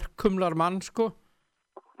örkumlar mann sko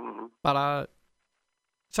bara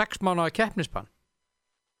 6 mánaða keppnisbann.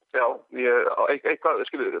 Já, eitthvað,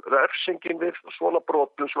 skilur, refsingin við svona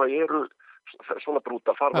brotum sem eru svona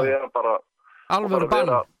brúta, þar það er bara alvöru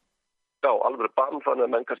bann. Já, alvöru bann, þannig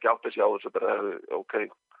að menn kannski átti sig á þessu bara, ok,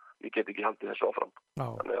 ég get ekki haldið þessu áfram.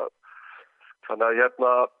 Þannig að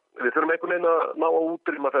við þurfum einhvern veginn að ná að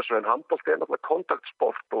útrýma þessu, en handbolti er náttúrulega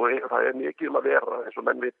kontaktsport og það er mikið að vera eins og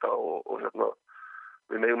menn vita og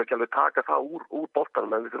við megum ekki alveg taka það úr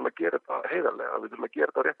boltanum en við þurfum að gera þetta heiðarlega, við þurfum að gera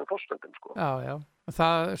þetta á réttum forsendum sko. Já.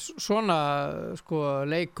 Það svona sko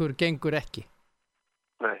leikur gengur ekki.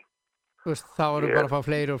 Nei. Þá eru bara að fá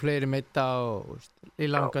fleiri og fleiri meita og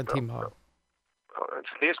í langan tíma. Já, en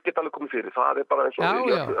slys geta alveg komið fyrir, það er bara eins og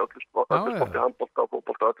öllu sporti, handbolta og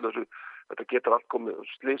fótbolta, öllu þessu, þetta getur allt komið,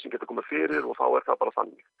 slysin getur komið fyrir og þá er það bara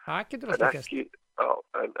þannig. Það getur alltaf gæst.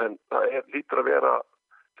 En það lítur að vera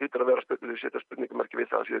spurningamarki við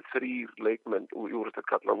það að séu 3 leikmenn úr úrstætt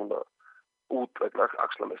kalla núna út vegna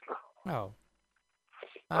axlameisla. Já.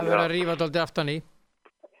 Það verður að rífa dálítið aftan í.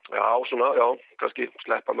 Já, kannski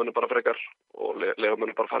sleppa mönnum bara frekar og lefa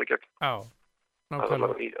mönnum bara fara í gegn. Já,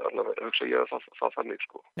 nákvæmlega. Allavega hugsa ég að það þannig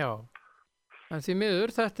sko. Já, en því miður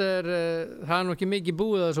það er nú ekki mikið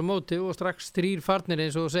búið að þessu móti og strax 3 farnir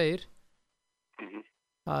eins og þú segir.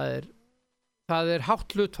 Það er hátt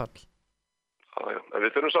hlutfall. Já, en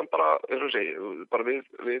við þurfum samt bara, eins og segi, bara við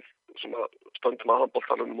sem stöndum að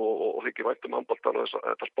handboltanum og þykir væntum handboltan og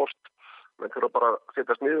þetta sport, menn þurfa bara að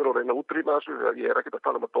setjast niður og reyna að útrýma þessu, þegar ég er ekkert að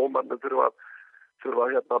tala um að dómarnir þurfa að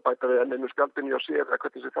bæta við enn einu skjaldinni á sér, eða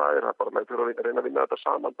hvernig sem það er, bara menn þurfa að reyna að vinna þetta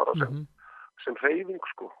saman bara sem hreyfing,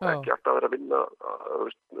 sko, ekki alltaf vera að vinna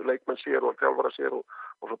leikmenn sér og þjálfara sér og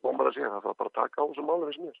svo dómara sér, það bara að taka á þessu málum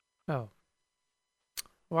sem er. Já.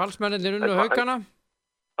 Og valsmennirnir unnu Haukana?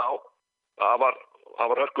 Já. Það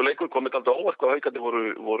var hörkuleikur, komið aldrei óvart hvað Haukarnir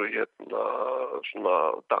voru svona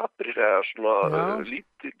daprir eða svona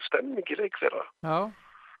lítil stemning í leik þeirra. Já.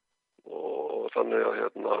 Og þannig að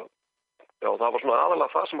það var svona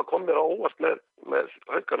aðalega það sem kom mér á óvart með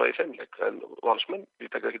Haukarna í þeim leik. En valsmenn, ég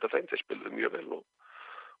tekja ekki að þeim spiluðu mjög vel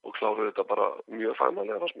og kláruðu þetta bara mjög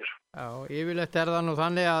fagmannlega fannst mér. Já, yfirleitt er það nú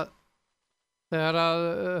þannig að þegar að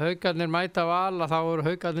Haukarnir mæta Val að þá eru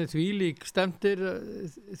Haukarnir þvílík stemtir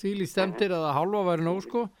að hálfa væri nóg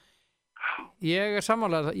sko. Ég er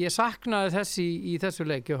sammála, ég saknaði þess í þessu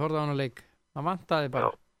leik, ég horfði á hana leik. Það vantaði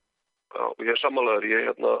bara. Já, ég er sammálaður,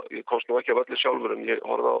 ég komst nú ekki af öllu sjálfur en ég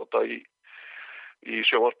horfði á þetta í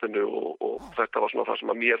sjónvarpinu og þetta var svona það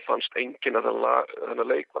sem að mér fannst einkenna þennan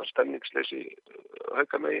leik, var stemningsleysi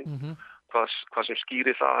Haukamegin. Hvað sem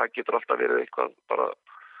skýri það getur alltaf verið eitthvað bara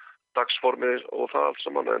dagsformið og það allt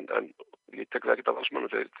saman en ég tek það ekki af valsmönnum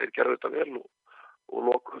þeir gerðu þetta vel og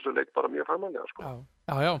loku þessu leik bara mjög fagmannlega sko.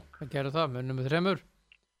 Já, það gerðu það, mönnum með 3.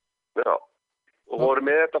 Já, og voru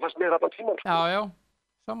með þetta fannst mér allan tíman sko. Já,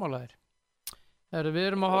 sammálaðir. Við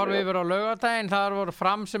erum að horfa yfir á laugardaginn, þar voru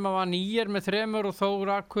Fram sem að var 9 með 3 og Þór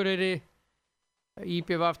Akureyri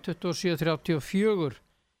IBVF 27-34.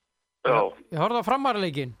 Já. Ég horfði á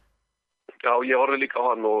Framarleikinn. Já, ég horfði líka á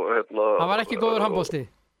hann og Hann var ekki góður handbolti?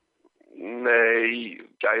 Nei,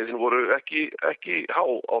 gæðin voru ekki há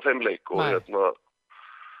á þeim leik og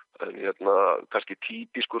kannski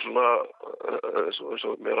típiskur svona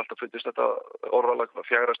svo mér alltaf fundist þetta orðalag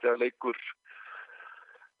 4 stiga leikur.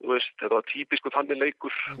 Þú veist, þetta var típiskur þannig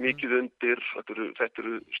leikur, mikið undir, þetta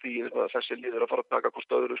eru stígin þessi liður að fara að taka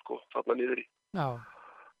hvort öðru sko, þarna niður í. Já.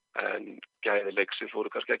 En gæði leiksins voru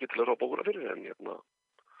kannski ekki til að rópa úr fyrir,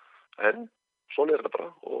 en svona þetta bara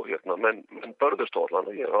og menn börðust á allan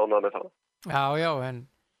og ég ánað með það. Já, en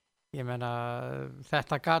ég meina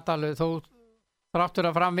þetta gat alveg þó þráttur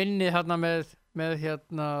að fram vinni þarna með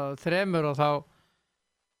 3 og þá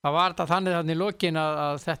var þetta þannig í lokin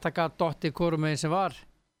að þetta gat dotti hvorum meginn sem var.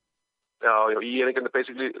 Já, ég einhvern veginn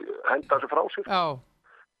basically henda þessu frá sér. Já.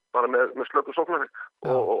 Bara með slöku sóknarleik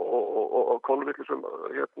og kolvillisum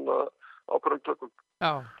ákvörðumtökum.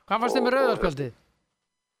 Já, hvað fannst þið með rauðarspjaldið?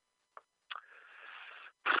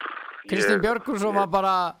 Kristín Björgúrsson var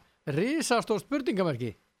bara risastór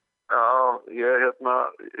spurningamerki. Já, ég held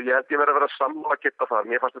ég verið að vera sammála að geta það.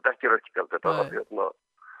 Mér fannst þetta ekki rauðspjald. Þetta var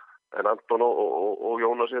en Anton og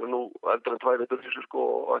Jónas eru nú eldri en 2 vitur þessu sko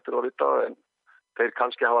og ættir að vita en þeir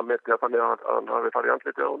kannski hafa metið að þannig að hann hafi farið í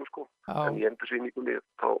andlitið á hann sko. En í endursýningunni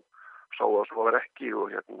þá sá það svo að vera ekki og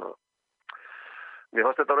mér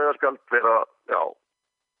fannst þetta rauðarspjald vera,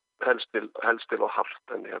 helstil og hart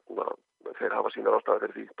en þeir hafa sínar ástæður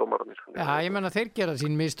fyrir því dómararnir. Já, ég menna þeir gera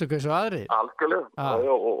sín mistök eins og aðrir. Algjörlega,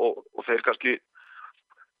 og þeir kannski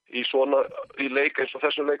í leik eins og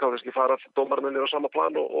þessum leik á kannski fara dómararnir á sama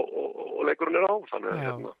plan og leikurinn á,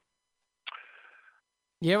 þannig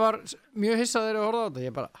Ég var mjög hissað þegar ég horfði á þetta.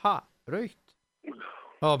 Ég bara, rautt?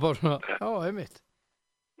 Það var bara svona, einmitt.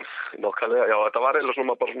 Nákvæmlega, þetta var eiginlega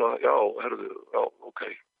svona bara svona, herðu, ok.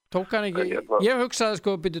 Tók hann ekki, ég hugsaði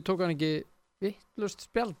sko, tók hann ekki vittlust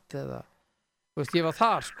spjald eða, þú veist, ég var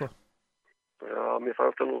þar sko. Já, mér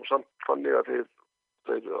fannst það nú samt þannig að þeir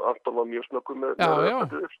Anton var mjög snöggur með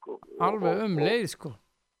þetta sko. Alveg leið sko.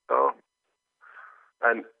 Já,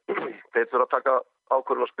 en þeir þurfa að taka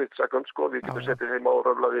ákvörðun á split second sko, við getum settið heima og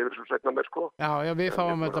röflaði yfir sem segna meir sko. Já, við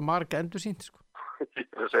fáum þetta marg endursýnt sko.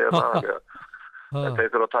 Ég segja það, en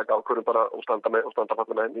þeir þurfa að taka ákvörðun bara og standa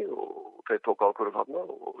falla með henni og þeir tóku ákvörðun þarna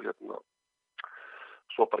og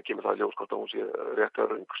svo bara kemur það í ljós hvort að hún sé rétt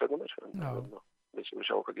að einhver segna meir, við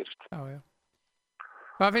sjáum hvað gerist. Já.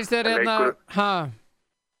 Hvað finnst þér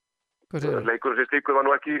Leikurinn sem slíkur var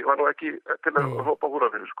nú ekki til að hrópa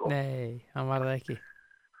húra fyrir sko. Nei, hann var það ekki.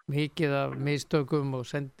 Mikið af mistökum og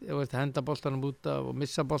henda boltanum út af og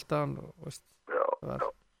missa boltan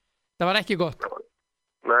það var ekki gott.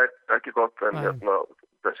 Nei, ekki gott en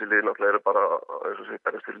þessi lið náttúrulega eru bara eins og segir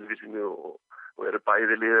berjast fyrir lífsínu og eru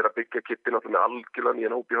bæði liðir að byggja kittin náttúrulega með algjörlega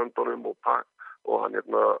nýjan hóp í höndunum og hann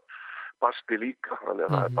Basti líka, þannig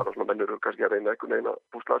að það er bara svona mennur kannski að reyna einhvern veginn að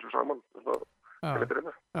búsla þessu saman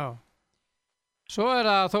Já. Svo er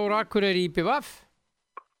það Þór Akureyri í IBVF.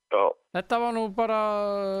 Já. Þetta var nú bara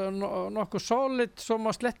nokkuð solid som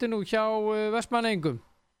að sletti nú hjá Vestmannaeyingum.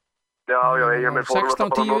 Já,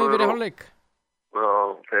 16-10 yfir í hálfleik. Já,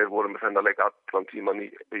 þeir voru með þennan leik allan tíman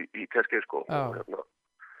í Kerskeið sko.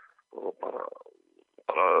 Og bara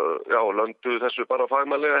lönduðu þessu bara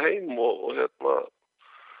fagmannlega heim og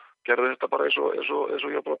gerðu þetta bara eins og ég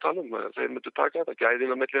var búin að tala um. Þeir myndu taka þetta.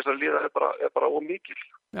 Gæðin á milli þessar liða er bara ómikil.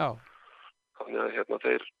 Já. Þannig að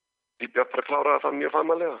þeir í Björn kláraði það mjög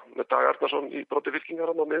fagmannlega með Dag Arnarsson í broti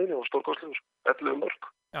fylkingar á miðunni og stórkostlegur 11 mörk.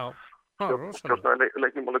 Já. Stjórnaði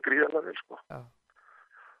leiknum alveg gríðarlega vel sko. Já.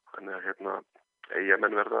 Þannig að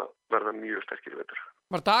Eyjamenn verða mjög sterkir í vetur.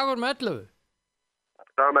 Var Dagur með 11?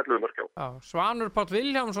 Dagur með 11 mörk, já. Já. Svanur Páll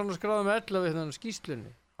Vilhjálmsson skráði með 11 í þannig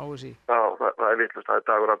skýslunni. Já, það er vitlust, það er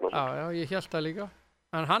Dagur Arnarsson. Já, ég held það líka.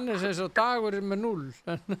 En hann er sem svo Dagur með 0.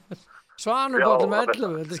 Svanur Páll með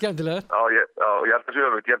 11, þetta er skemmtilegt. Já, ég held að sé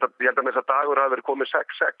öfugt. Ég held að með þess að Dagur hafi verið komið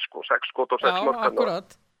 6-6, sko, 6 skot og 6 mörk. Já, akkurat.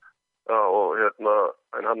 Já, og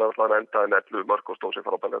en hann hafði alltaf endaði með 11 mörk og stóð sér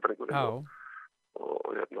frábærlega drengur. Já. Og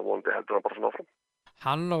vonandi heldur hann bara svona áfram.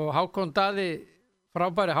 Hann og Hákon Daði,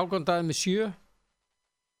 frábæri Hákon Daði með 7.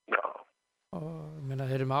 Já. Og ég meina,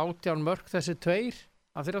 þeir eru með 18 mörk þessi 2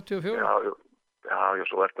 af 34. Já,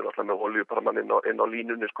 svo ertu alltaf með oljuparmann inn á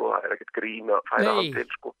línunni, sko, það er ekkert grín að færa hann til,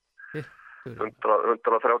 sko.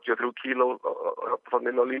 133 kíló fann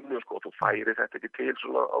inn á línunni, sko, og þú færi þetta ekki til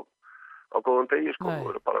svona á góðan degi, sko,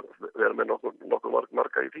 og bara vera með nokkuð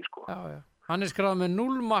marga í því, sko. Já. Hann er skráð með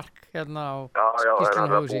 0 mark hérna á skýslunni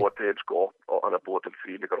hann er búið til, sko, og hann er búið til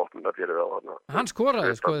því líka opnuna fyrir það. Hann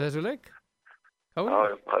skoraði, sko, í þessu leik. Já,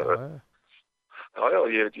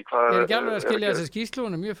 ég veit ekki hvað... Ég er ekki alveg að skilja þessi skýslu,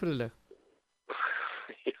 hún er mjög fyrirleg.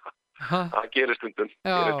 Það gerir stundum.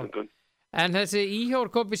 En þessi Íhor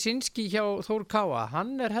Kopisinski hjá Þór Káa,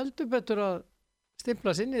 hann heldur betur að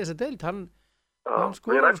stimpla sinni í þessa deild, hann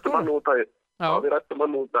skorar og skorar. Við rættum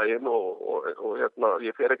hann út daginn og hérna,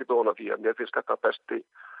 ég fer ekki dóna því að mér finnst þetta besti,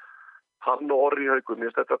 hann og Orri Haukur,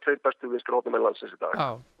 mér finnst þetta 2 bestu vinstri hópamenn landsins í dag.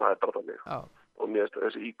 Það er bara þannig. Og mér finnst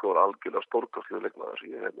þessi Ígor algjörlega stórkostlegur leikmaður,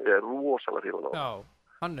 ég er rosalega hrifinn á. Já,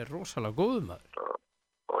 hann er rosalega góður maður.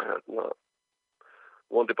 Og hérna,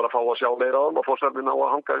 vondi bara að fá að sjá meira á hann og fórsverðin á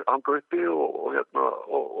að hanga uppi og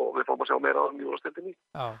við fáum að sjá meira á hann í úrstildinni.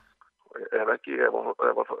 Já. Ef ekki, ef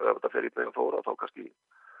þetta fer í með Þóra, þá kannski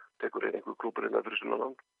tekur einhver klúburinn með fyrir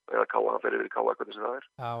Sunnaland eða Káa, hann fer yfir í Káa, hvernig sem það er.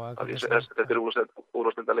 Já, þetta er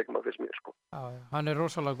úrstildar leikmaður fyrst mér, sko. Já, hann er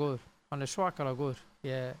rosalega góður, hann er svakalega góður.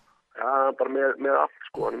 Já, bara með allt,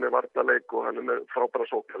 sko, hann er með varnarleik og hann er með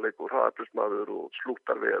frábæra sóknarleik og hraðabrusmaður og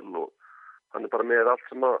slúttar vel og hann er bara með allt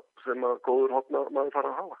sem að góður hotnar maður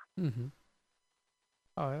fara að hafa.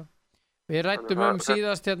 Já. Við rættum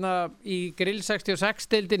síðast hérna í Grill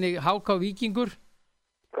 66-deildinni HK Víkingur.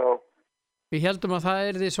 Já. Við heldum að það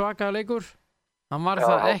yrði svakalega leikur. Hann var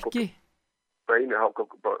það ekki. Beini, HK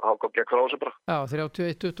gekk frá þessu bara. Já,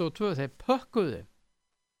 31-22, þeir pökkuðu.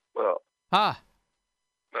 Já. Ha?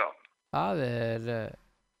 Já. Það er,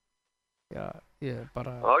 ég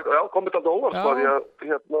bara... Já, komið þetta óvart, sko, því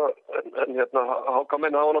að hérna HK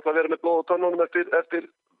menn hafa náttúrulega verið með blóð og tönnunum eftir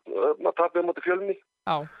tapið á móti Fjölni.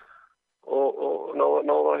 Já. Og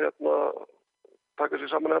náða hérna taka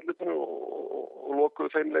sér saman í andlitinu og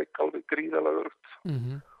lokuðu þeim leik alveg gríðarlega örugt.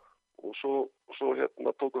 Og svo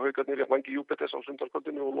hérna tóku Haukarnir Vangi Júpiters á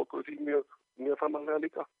sundarskvöldinu og lokuðu því mjög framannlega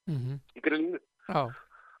líka í grillinu. Já.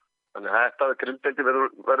 Þannig að þetta grilldeildi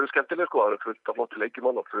verður skemmtileg, sko. Það er fullt af flottum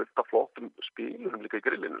leikjumann og fullt af flottum spílurum líka í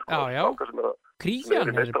grillinu, sko. Já. Krían er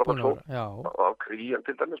búin að vera. Já, Krían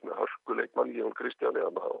til dæmis með hörkuleikmann Jón Kristján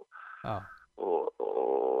og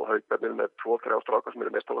Haukarnir með 2-3 strákar sem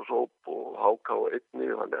eru meistararsóp og HK og einni,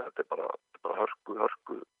 þannig að þetta er bara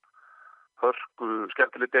hörku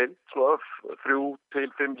skemmtileg deild, svona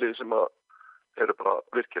 3-5 lið sem eru bara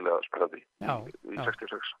virkilega spennandi í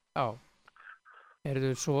 66. Já.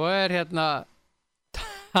 Svo er hérna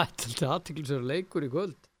þetta athyglisverður leikur í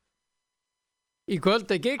kvöld. Í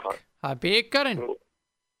kvöld er gigg, það er bikarinn.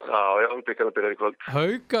 Já, bikarinn byrjar í kvöld.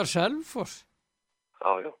 Haukar Selfoss.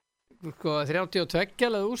 Já. Sko 32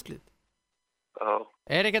 eða úrslit. Já.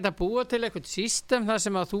 Er ekki þetta búa til eitthvað system þar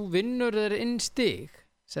sem að þú vinnur þér inn stig,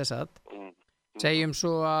 segjum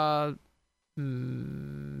svo að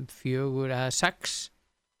 4 eða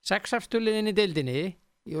 6 eftirliðin í deildinni,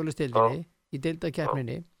 í ólistdeildinni, í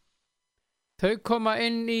deildakeppninni, þau koma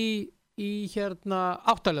inn í hérna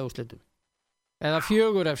 8 úrslitum eða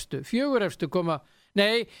 4 efstu koma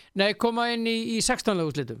koma inn í 16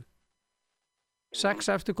 úrslitum. 6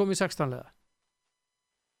 eftir komið 16 leða.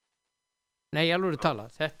 Nei, ég alveg tala.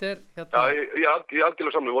 Þetta er hérna... Já, ég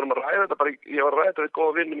algjörlega saman. Við vorum að ræða þetta bara, ég var að ræða þetta við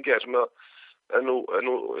góða vinnum í gerð sem er nú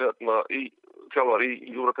hérna í þjálfar í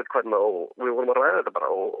Júratell kvenna og við vorum að ræða þetta bara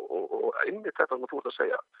og einmitt þetta sem þú ert að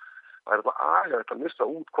segja. Það er bara aðeins að missa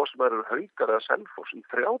út hvort sem eru Haukar eða Selfoss í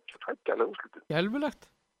 32 úrslitum. Skelfilegt.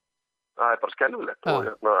 Það er bara skelfilegt og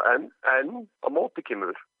en á móti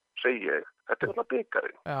kemur, segi ég, þetta er alltaf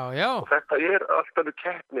bikarinn. Já. Og þetta er alltaf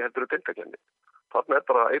keppni heldur deildakeppni. Þarna er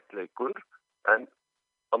bara einn leikur, en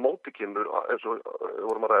á móti kemur, eins og við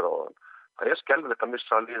vorum að ræða á þann, það er skelfilegt að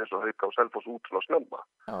missa lið eins og Hauka og Selfoss út svona snemma.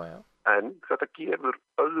 Já. En þetta gefur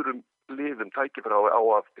öðrum liðum tækifæri á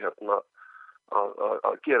að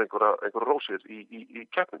gera einhver rósir í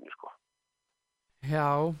keppninni, sko. Já,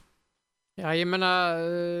 ég meina,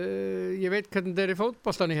 ég veit hvernig þetta er í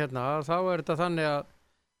fótboltanum hérna, þá er þetta þannig að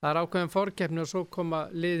það er ákveðin fórkeppni og svo koma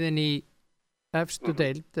liðin í efstu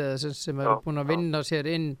deild sem eru búin að vinna sér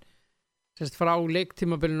inn frá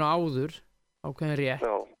leiktímabilinu áður, ákveðin rétt.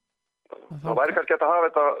 Já. Það væri kannski að hafa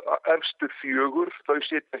þetta efstu 4, þau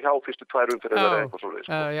sitja hjá fyrstu 2 umferðir eða eitthvað svoleiðis.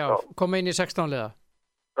 Já, koma inn í 16 liða.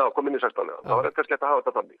 Já, koma inn í 16 liða. Það væri kannski að hafa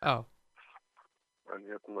þetta þannig. Já.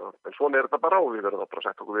 En svona er þetta bara við verðum bara að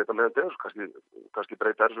setja okkur við þetta með þetta kannski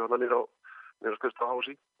breyta þessu hérna nýra á skrifstofu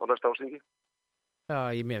hási á næsta ásingi. Já,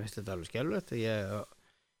 mér finnst þetta alveg skelfilegt.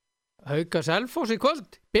 Haukar Selfoss í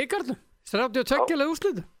kvöld, bikarnum, 32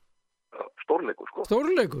 úrslitum.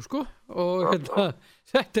 Stórleikur, sko. Og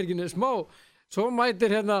þetta er ekki neitt smá. Svo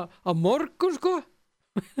mætir hérna á morgun, sko.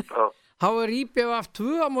 Þá er IBF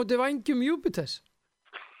 2 á móti Vangjum Júpiters.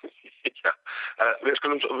 Já, við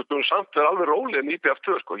skulum samt vera alveg róli en IBF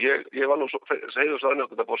 2, sko. Ég var nú segðu svo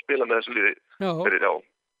aðnjótt að það búið að spila með þessu liði fyrir,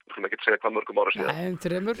 við skulum ekki segja hvað mörgum ára síðan.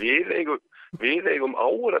 Við eigum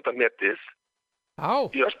árættarnetið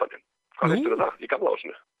í Öspanjum. Hvað veistu það í gamla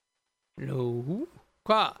ásinu? Nú,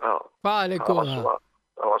 hvað er leikur það?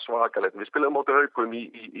 Það var svakalegt. Við spilaðum móti Haukum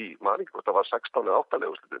í maður ekki, það var 16 eða 8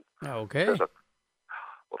 leikúrslitin. Já, ok.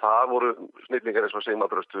 Og það voru snillingar eins og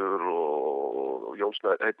Sigmaðuröstur og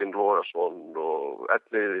Jónsnæð Heitin Róðarsson og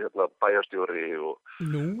Elli bæjarstjóri og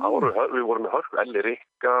við vorum með Hörku, Elli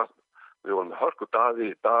Rikka, við vorum með Hörku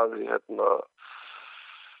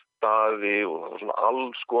Daði og það var svona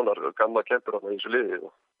alls konar gamla kempur í þessu liði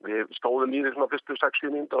og við stóðum í því svona fyrstu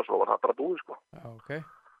 6-7 mínútur og svo var það bara búið sko. Já, ok.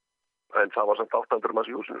 En það var samt 800 manns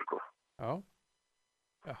í húsinu sko. Já.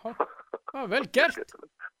 Já, vel gert.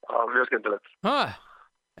 Já, mjög skemmtilegt. Já,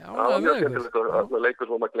 það var mjög skemmtilegt og leikur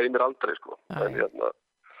sem maður gleymir aldrei sko. En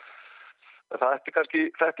það er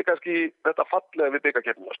kannski þetta fallega við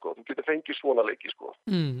byggakeppnina sko. Þú getur fengið svona leiki sko.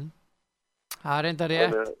 Það er enda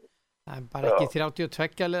rétt. Það er bara ekki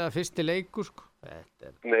 32 liða fyrsti leikur sko.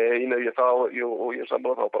 Nei, ég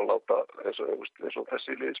sammála þá bara láta eins og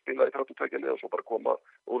þessi lið spila í 32 liða og svo bara koma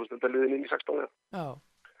úrvalsdeildarliðin inn í 16 liða. Já.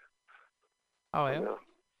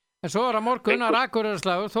 En svo er að morgun að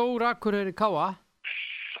Akureyrar-slagur, þó Akureyri Káa.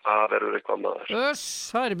 Það verður eitthvað maður.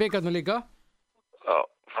 Það er í bikarnum líka. Já,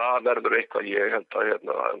 það verður eitthvað. Ég held að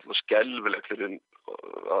það er skelfilegt fyrir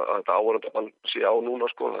að þetta áhverjum sé á núna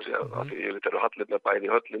sko. Það sé að því ég veit eru hallir með bæði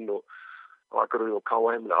í höllin og Akureyri og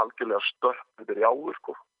Káa heimili algjörlega stökk þetta er í áður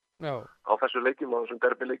sko. Já. Á þessu leikjum, á þessum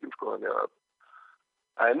derbyleikjum sko.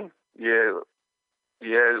 En ég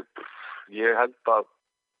held að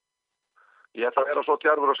ég ætla að vera svo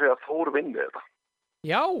djarfur að segja að Þór vinni þetta.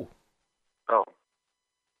 Já.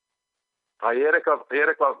 Það er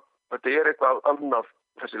eitthvað annað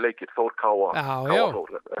þessi leikir, Þór Káa. Já.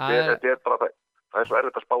 Þetta er bara það er svo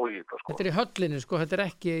erfitt að spá í þetta sko. Þetta er í höllinu sko, þetta er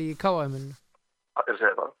ekki í Káa-heimilinu. Það er að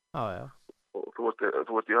segja það. Já. Og þú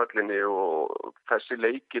ert í höllinni og þessi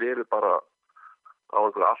leikir eru bara á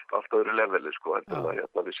einhverju allt öðru leveli sko, en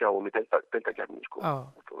við sjáum í deildakeppninni sko.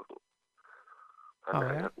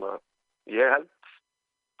 Þannig að ég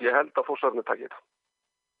held að Þórsararnir taki þetta.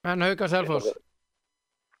 En Haukar Selfoss?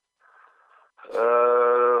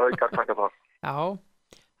 Haukar taka það. Já,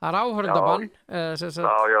 það er áhörðabann.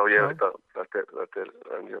 Já, ég veit að þetta er,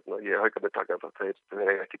 en ég Haukarnir taka þetta, þeir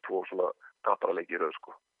eiga ekki 2 svona tapara leiki í röð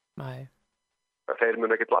sko. Nei. Þeir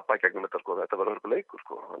mun ekkert labba í gegnum þetta sko, þetta var hörku leikur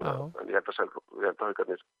sko, en ég held að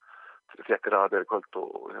Haukarnir þéttir að þeir í kvöld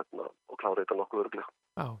og klára þetta nokkuð öruglega.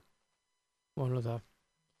 Já, vonum það.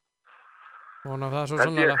 Vonum það svo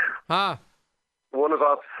sannlega. Vonum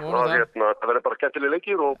það. Það verður bara skemmtileg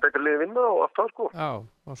leikir og betri liði vinna og allt það sko. Já,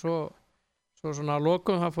 og svo svona að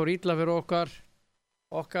lokum, það fór illa fyrir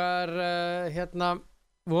okkar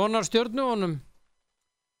vonarstjörnu honum.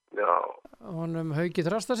 Já. Honum Hauki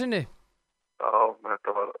Þrastasinni. Já, þetta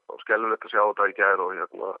var skelfilegt að sjá þetta í gær og ég er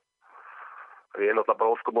náttúrulega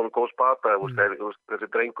bara óskum honum góð spata, þessi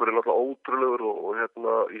drengur er náttúrulega ótrúlegur og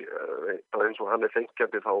eins og hann er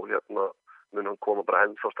fengjandi þá mun hann koma bara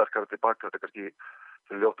ennþá sterkari tilbaka. Þetta er kannski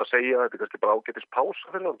ljótt að segja, þetta er kannski bara ágætis pása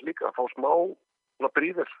fyrir hann líka, að fá smá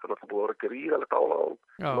bríðir, það er búið að vera gríðalegt álag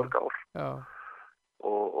á mörg ár. Já.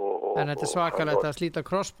 En þetta er svakalegt að slíta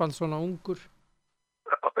krossband svona ungur.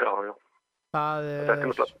 Já.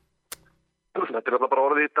 Þetta er bara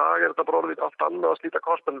orðið í dag, þetta bara orðið allt annað að slíta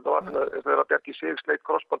krossband, þetta var þegar að Bjarki Sig sleit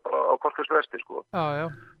krossband bara á Korpúlfsvesti sko.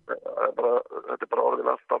 Já. Þetta er bara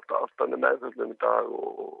orðið allt annað meðhöndlum í dag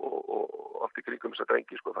og allt í kringum þess að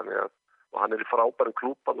drengi sko, þannig að og hann er í frábærum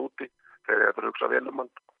klúpan úti þegar þetta hugsa vel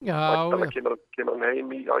hann. Já. Kemur hann heim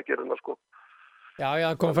í aðgerðina sko.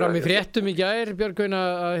 Já, kom fram í fréttum í gær, Björgvin,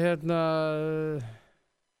 að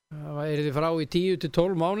er þið frá í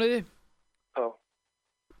 10-12 mánuði. Já.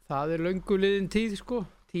 Það er löngu liðin tíð sko,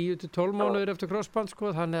 10-12 mánuðir eftir krossband sko,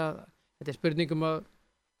 þannig að þetta er spurningum að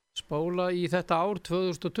spóla í þetta ár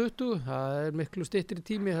 2020, það er miklu styttri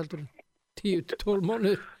tími heldur 10-12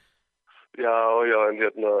 mánuðir. Já, en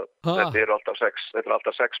þetta er alltaf 6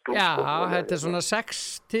 pluss. Já, sko, þetta er svona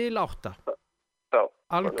 6-8. Já.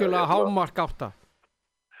 Algjörlega hámark 8.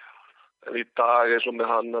 En í dag eins og með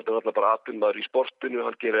hann, þetta er alltaf bara atvinnaður í sportinu,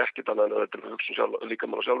 hann gerir ekkert annað en þetta er hugsun líka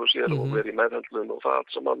mann á sjálfur sér og verið í meðhendlun og það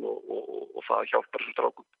allt saman og það hjálpar þessu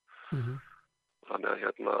strákum. Þannig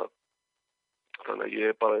að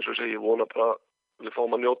ég bara eins og segi, ég vona bara við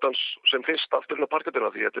fáum að njóta hans sem fyrst aftur inn á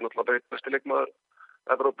parkettuna því þetta er náttúrulega besti leikmaður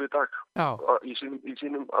Evrópu í dag í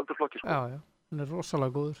sínum aldurflokki. Sko. Já, hann er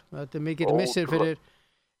rosalega góður. Þetta er mikill missir fyrir,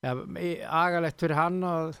 agalegt fyrir hann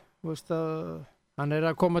að, hann er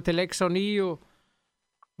að koma til leiks á ný og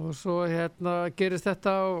svo gerist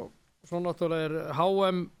þetta og svo náttúrulega er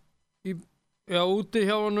HM úti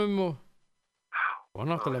hjá honum og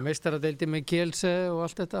náttúrulega meistaradeildi með Kielce og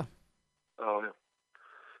allt þetta. Já.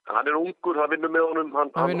 Hann ungur, það vinnur með honum,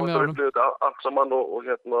 hann upplifði þetta allt saman og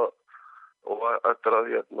eftir að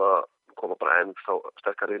koma bara ennþá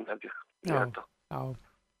sterkari inn, held ég. Já,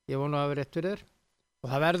 ég vona að það verði rétt fyrir þér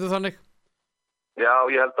og það verður þannig. Já,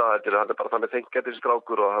 ég held að hann bara þannig þengjandi þessi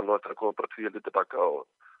strákur og hann eftir að koma bara 10 tilbaka og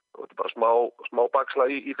þetta er bara smá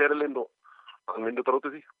bakslag í ferilinn og hann vinnur bara út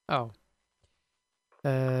af því. Já.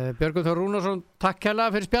 Björgvin Þór Rúnarsson, takk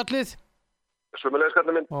kærlega fyrir spjallið. Sömuleiðis,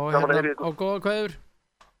 kallinn minn. Og góða kveður.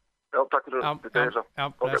 Já, takk fyrir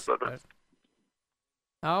þetta.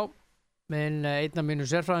 Já, minn einn af mínu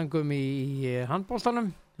sérfræðingum í handboltanum,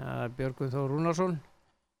 Björgvin Þór Rúnarsson,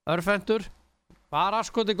 örfendur, var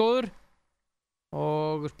askoti góður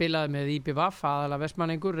og spilaði með IBVF, aðalega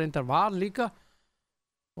Vestmanningur, reyndar Val líka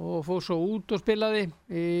og fór svo út og spilaði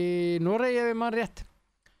í Noregi ef ég man rétt.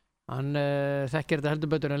 Hann þekkir þetta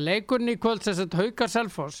heldur betur en leikurinn í kvöld sem sagt Haukar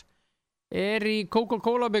Selfoss er í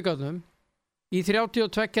Coca-Cola byggarnum í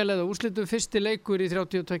 32 leiða úrslitum, fyrsti leikur í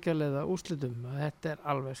 32 leiða úrslitum. Þetta er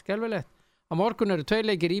alveg skelfilegt. Á morgun eru 2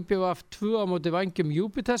 leikir IBVF 2 á móti Vængjum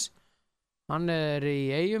Júpiters. Hann er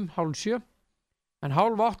í Eyjum 7:30 en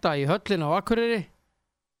 7:30 í höllin á Akureyri.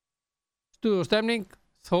 Stuð og stemning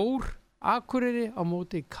Þór Akureyri á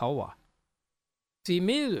móti Káa. Því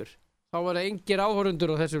miður þá var það engir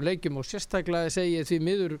áhorundur á þessum leikjum og sérstaklega segi ég því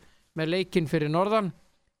miður með leikinn fyrir norðan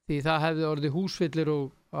því það hefði orðið húsfyllir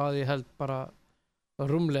og að ég held bara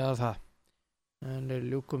rúmlega það. En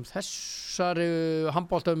ljúkum þessari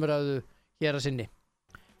handboltaumræðu hér að sinni.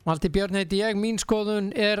 Valdi Björn heiti ég, mín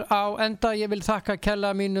skoðun er á enda. Ég vil þakka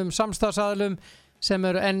kærlega mínum samstarfsaðilum sem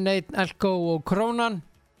eru N1, Elko og Krónan.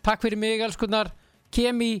 Takk fyrir mig elskurnar.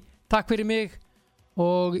 Kemi, takk fyrir mig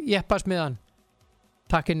og Jeppasmiðan.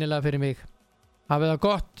 Takk innilega fyrir mig. Hafið það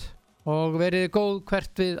gott og verið góð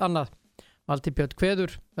hvert við annað. Valdi Björn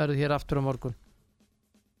kveður, verður hér aftur á morgun.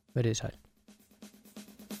 Verið sæl.